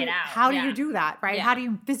trying to get out. How do you do that, right? Yeah. How do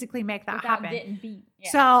you physically make that without happen? Getting beat.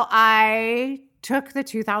 Yeah. So I took the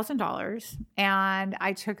 $2,000 and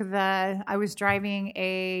I was driving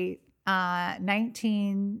a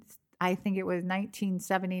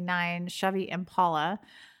 1979 Chevy Impala.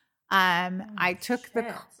 I took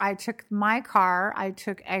my car. I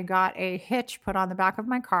got a hitch put on the back of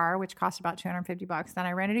my car, which cost about $250. Then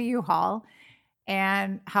I rented a U-Haul,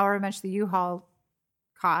 and however much the U-Haul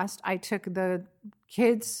cost, I took the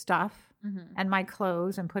kids' stuff and my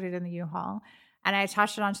clothes and put it in the U-Haul. And I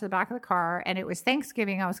attached it onto the back of the car. And it was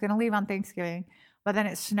Thanksgiving. I was going to leave on Thanksgiving, but then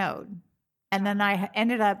it snowed. And then I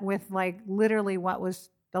ended up with like literally what was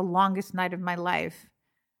the longest night of my life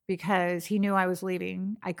because he knew I was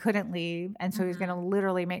leaving. I couldn't leave. And so he was going to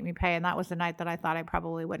literally make me pay. And that was the night that I thought I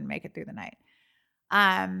probably wouldn't make it through the night.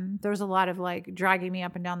 There was a lot of like dragging me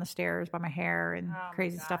up and down the stairs by my hair and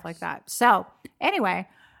crazy stuff like that. So anyway,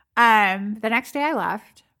 the next day I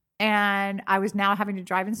left and I was now having to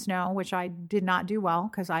drive in snow, which I did not do well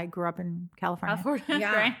because I grew up in California.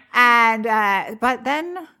 Yeah. And, but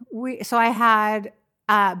then so I had,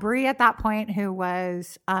 Bree at that point who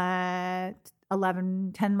was, 10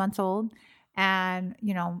 months old. And,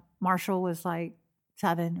 you know, Marshall was like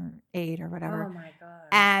 7 or 8 or whatever. Oh my God.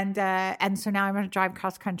 And so now I'm going to drive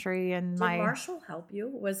cross country and Did Marshall help you?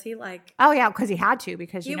 Was he like? Oh yeah, because he had to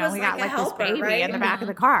because He you know was we like got a like helper, this baby right? in the back of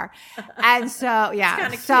the car, and so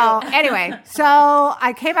yeah. It's So kinda cute. anyway, so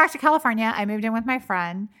I came back to California. I moved in with my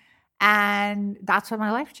friend, and that's when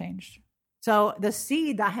my life changed. So the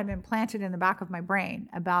seed that had been planted in the back of my brain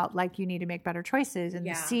about like you need to make better choices, and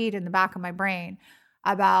the seed in the back of my brain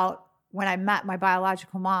about when I met my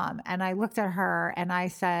biological mom, and I looked at her and I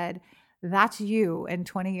said, that's you in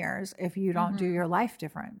 20 years if you don't do your life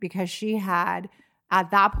different. Because she had,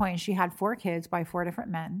 at that point, she had 4 kids by 4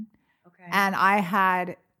 different men. Okay. And I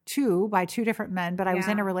had 2 by 2 different men, but I was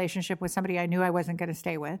in a relationship with somebody I knew I wasn't going to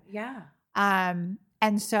stay with. Yeah. And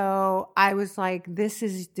so I was like, this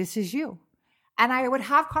is you. And I would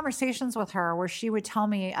have conversations with her where she would tell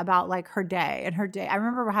me about like her day and her day. I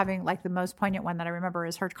remember having like the most poignant one that I remember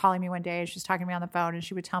is her calling me one day and she's talking to me on the phone and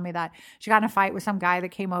she would tell me that she got in a fight with some guy that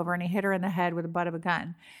came over and he hit her in the head with the butt of a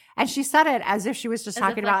gun. And she said it as if she was just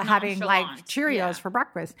talking about having like Cheerios for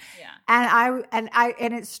breakfast. Yeah.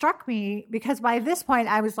 And it struck me because by this point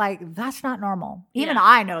I was like, that's not normal. Even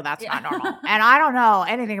I know that's not normal. And I don't know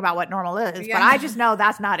anything about what normal is, but I just know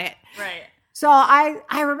that's not it. Right. So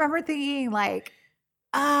I remember thinking like,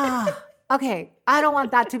 okay, I don't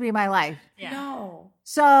want that to be my life. Yeah. No.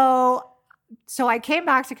 So I came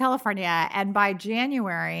back to California, and by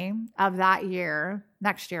January of that year,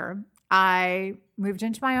 next year, I moved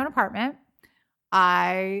into my own apartment.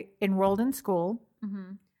 I enrolled in school.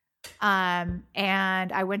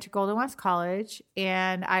 And I went to Golden West College,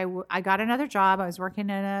 and I got another job. I was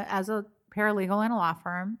working as a paralegal in a law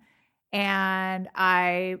firm, and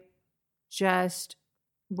I just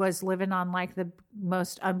was living on like the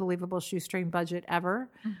most unbelievable shoestring budget ever.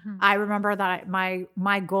 I remember that my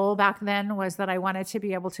goal back then was that I wanted to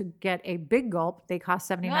be able to get a big gulp. They cost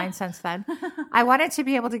 79 cents then. I wanted to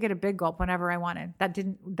be able to get a big gulp whenever I wanted.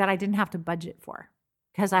 That I didn't have to budget for,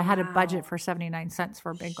 because I had a budget for 79 cents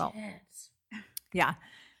for a big gulp. Yeah.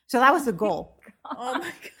 So that was the goal. Oh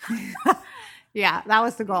my God. Yeah, that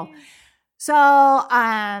was the goal. So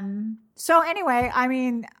anyway, I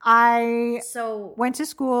mean, I went to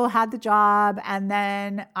school, had the job, and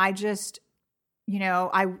then I just, you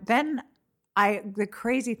know, the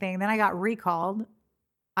crazy thing, then I got recalled.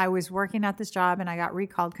 I was working at this job and I got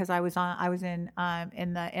recalled because I was in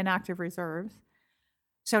the inactive reserves.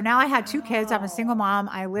 So now I had 2 kids. I'm a single mom.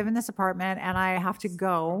 I live in this apartment and I have to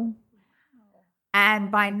go.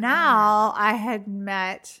 And by now I had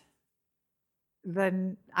met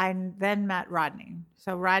met Rodney.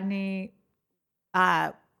 So Rodney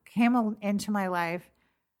came into my life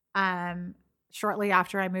shortly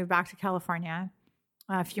after I moved back to California,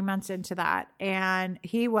 a few months into that. And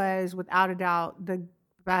he was without a doubt the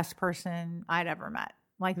best person I'd ever met.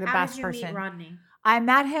 Like the best person. How did you meet Rodney? I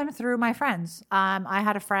met him through my friends. I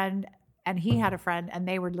had a friend and he had a friend and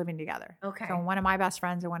they were living together. Okay. So one of my best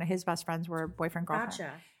friends and one of his best friends were boyfriend, girlfriend.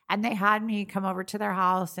 Gotcha. And they had me come over to their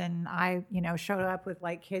house, and I, you know, showed up with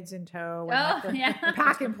like kids in tow and the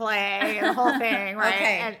pack and play and the whole thing, right?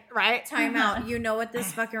 Okay. And, right? Time out. You know what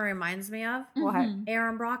this fucking reminds me of? What?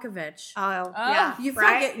 Aaron Brockovich. Oh, yeah. You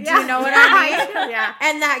right? fucking, do you know what I mean? Yeah.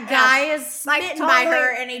 And that guy is smitten by totally.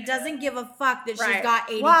 her, and he doesn't give a fuck that she's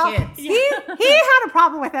got 80 kids. He had a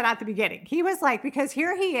problem with it at the beginning. He was like, because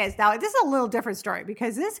here he is. Now, this is a little different story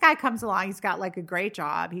because this guy comes along. He's got like a great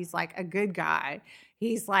job. He's like a good guy.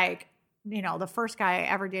 He's like, you know, the first guy I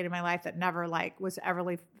ever dated in my life that never like was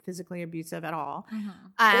everly physically abusive at all.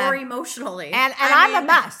 Or emotionally. And I'm a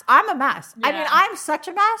mess. I'm a mess. Yeah. I mean, I'm such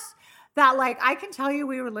a mess that like, I can tell you,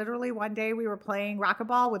 we were literally one day we were playing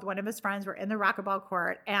racquetball with one of his friends. We're in the racquetball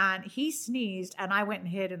court and he sneezed and I went and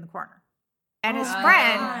hid in the corner. And his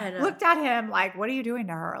friend looked at him like, what are you doing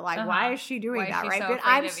to her? Like, why is she doing that? Right. But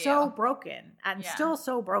I'm so broken and still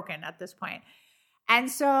so broken at this point. And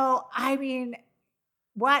so, I mean,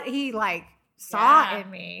 what he like saw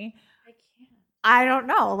in me, I don't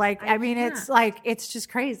know. Like, I mean, it's like, it's just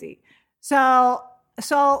crazy. So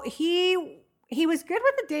he was good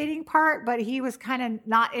with the dating part, but he was kind of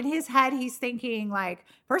not in his head. He's thinking like,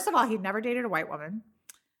 first of all, he'd never dated a white woman.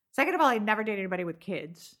 Second of all, he'd never dated anybody with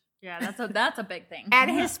kids. Yeah, that's a big thing.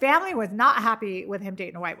 And his family was not happy with him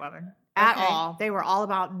dating a white woman at all. They were all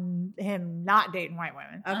about him not dating white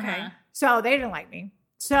women. Okay. So they didn't like me.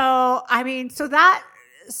 So, I mean, so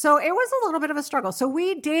it was a little bit of a struggle. So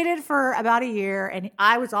we dated for about a year and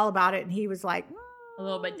I was all about it. And he was like, a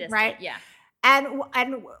little bit distant. Right. Yeah. And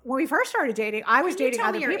when we first started dating, I was dating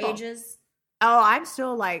other people. Your ages? Oh,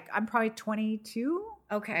 I'm probably 22.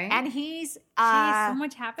 Okay. And he's Jeez, so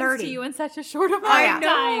much happens 30. to you in such a short amount Oh, yeah. of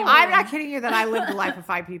time. I'm not kidding you that I lived the life of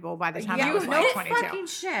 5 people by the time I was like 22. Fucking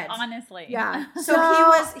shit. Honestly. Yeah. So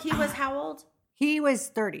he was how old? He was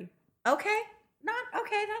 30. Okay.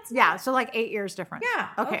 That's Yeah, so like 8 years difference. Yeah,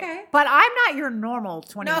 okay. But I'm not your normal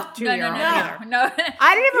 22-year-old either. No.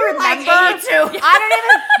 I didn't even remember. Like 82. I didn't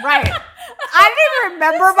even right. I didn't even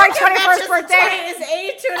remember my 21st birthday. Is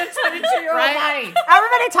 82 to 22-year-old Right.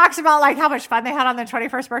 Everybody talks about like how much fun they had on their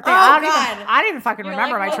 21st birthday. Oh, I God. didn't even fucking You're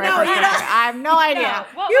remember like, my well, 21st no, birthday. I have no idea.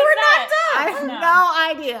 What You was were not that? I have no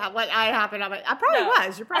idea what happened. I probably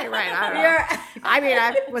was. You're probably right. I don't know. I mean,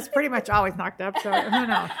 I was pretty much always knocked up, so who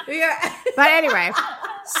knows? But anyway,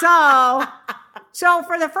 so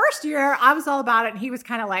for the first year, I was all about it, and he was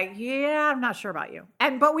kind of like, "Yeah, I'm not sure about you."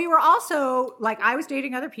 But we were also like, I was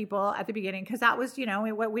dating other people at the beginning because that was, we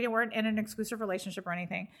weren't in an exclusive relationship or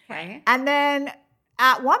anything. Okay. And then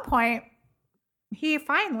at one point, he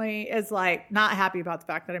finally is like not happy about the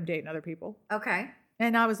fact that I'm dating other people. Okay.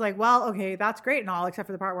 And I was like, well, okay, that's great and all, except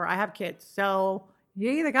for the part where I have kids. So you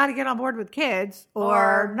either got to get on board with kids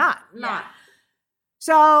or not. Not.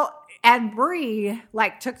 So, and Bree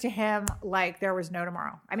like took to him like there was no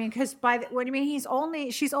tomorrow. I mean, because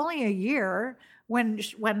she's only a year when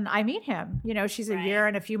I meet him. She's a year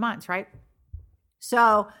and a few months, right?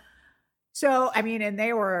 So I mean, and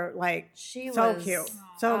they were like cute. So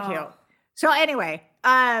anyway,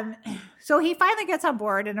 so he finally gets on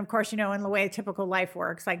board, and of course, in the way typical life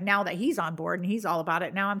works, like now that he's on board and he's all about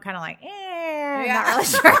it, now I'm kind of like, not really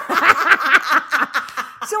sure.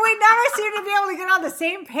 So we never seemed to be able to get on the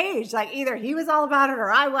same page. Like either he was all about it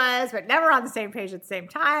or I was, but never on the same page at the same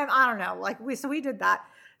time. I don't know. Like we did that.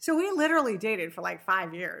 So we literally dated for like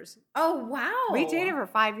 5 years. Oh, wow. We dated for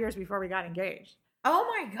 5 years before we got engaged. Oh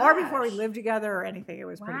my god. Or before we lived together or anything. It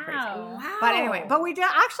was pretty crazy. Wow. But anyway, we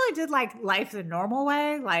actually did like life the normal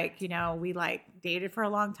way. Like, we like dated for a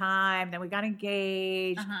long time, then we got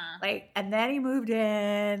engaged, and then he moved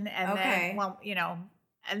in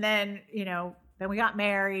then we got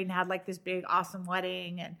married and had like this big awesome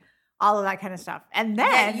wedding and all of that kind of stuff. And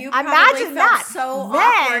then you imagine that. So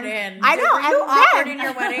awkward in. I know. Were you awkward in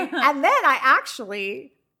your wedding? And then I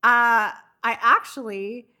actually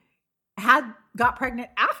got pregnant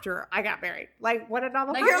after I got married. Like what a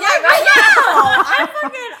novel. You're like,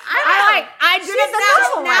 I did it the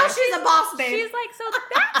normal way. Now she's a boss babe. She's like, so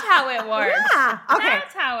that's how it works. Yeah. Okay.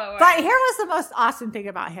 That's how it works. But here was the most awesome thing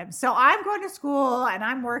about him. So I'm going to school and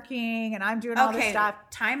I'm working and I'm doing all this stuff.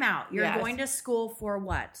 Time out. You're going to school for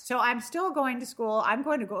what? So I'm still going to school. I'm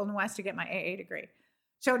going to Golden West to get my AA degree.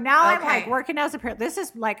 So now I'm like working as a parent. This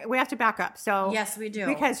is like, we have to back up. So yes, we do.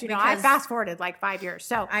 Because, I fast forwarded like 5 years.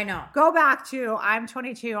 So I know. Go back to, I'm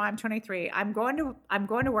 22, I'm 23. I'm going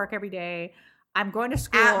to work every day. I'm going to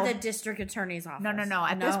school. At the district attorney's office. No.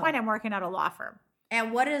 At this point, I'm working at a law firm.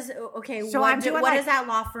 And what is, so what does that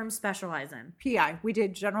law firm specialize in? PI. We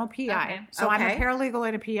did general PI. Okay. So I'm a paralegal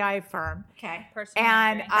in a PI firm. Okay.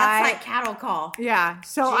 And that's like cattle call. Yeah.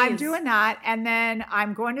 So I'm doing that. And then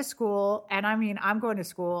I'm going to school. And I mean, I'm going to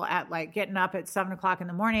school at like getting up at 7:00 in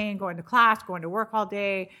the morning, going to class, going to work all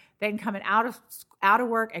day, then coming out of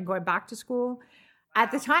work and going back to school.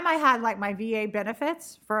 At the time I had like my VA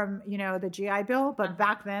benefits from, the GI Bill. But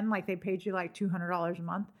back then, like they paid you like $200 a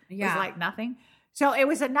month. It was like nothing. So it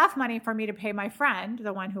was enough money for me to pay my friend,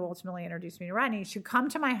 the one who ultimately introduced me to Rennie, to come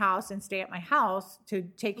to my house and stay at my house to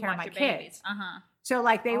take care of my kids. So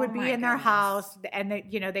like they would be in their house and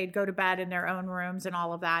they'd go to bed in their own rooms and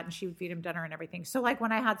all of that. And she would feed them dinner and everything. So like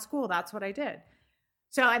when I had school, that's what I did.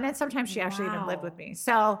 So, and then sometimes she actually even lived with me.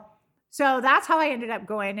 So that's how I ended up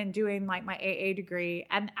going and doing like my AA degree.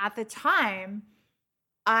 And at the time,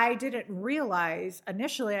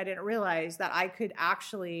 initially I didn't realize that I could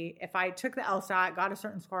actually, if I took the LSAT, got a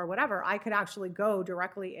certain score or whatever, I could actually go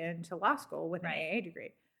directly into law school with an AA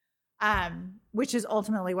degree, which is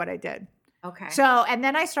ultimately what I did. Okay. So, and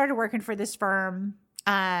then I started working for this firm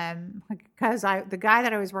because the guy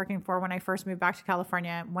that I was working for when I first moved back to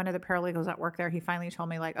California, one of the paralegals that worked there, he finally told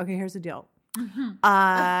me like, okay, here's the deal.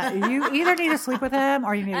 You either need to sleep with him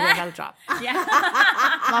or you need to get another job. Yeah.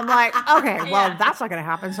 I'm like, okay, well, that's not going to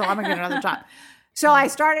happen. So I'm going to get another job. So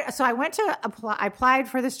I went to apply. I applied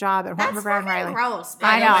for this job at Horton Brown Riley. Gross.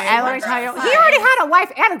 I know. And let me tell you, he already had a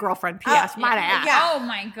wife and a girlfriend. P.S. Might I add. Yeah. Oh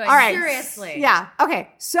my goodness. All right. Seriously. Yeah. Okay.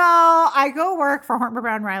 So I go work for Horton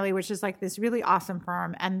Brown Riley, which is like this really awesome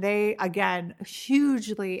firm, and they again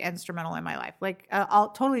hugely instrumental in my life. Like, I'll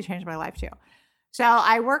totally changed my life too. So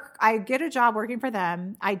I get a job working for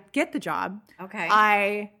them. I get the job. Okay.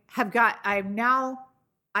 I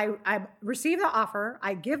received the offer.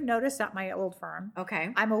 I give notice at my old firm.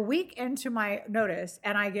 Okay. I'm a week into my notice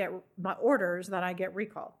and I get my orders that I get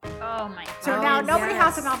recalled. Oh my god. So now nobody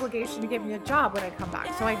has an obligation to give me a job when I come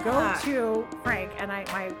back. So I go to Frank and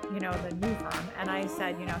the new firm, and I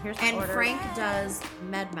said, here's my order. And Frank does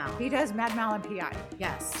MedMal. He does MedMal and PI.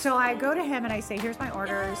 Yes. So I go to him and I say, here's my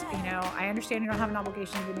orders. I understand you don't have an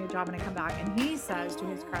obligation to give me a job when I come back. And he says, to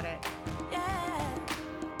his credit,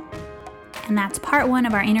 And that's part 1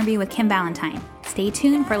 of our interview with Kim Valentine. Stay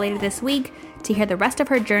tuned for later this week to hear the rest of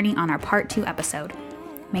her journey on our part 2 episode.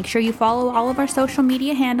 Make sure you follow all of our social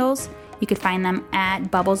media handles. You could find them at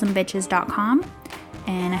bubblesandbitches.com.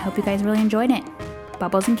 And I hope you guys really enjoyed it.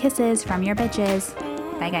 Bubbles and kisses from your bitches.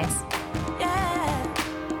 Bye, guys.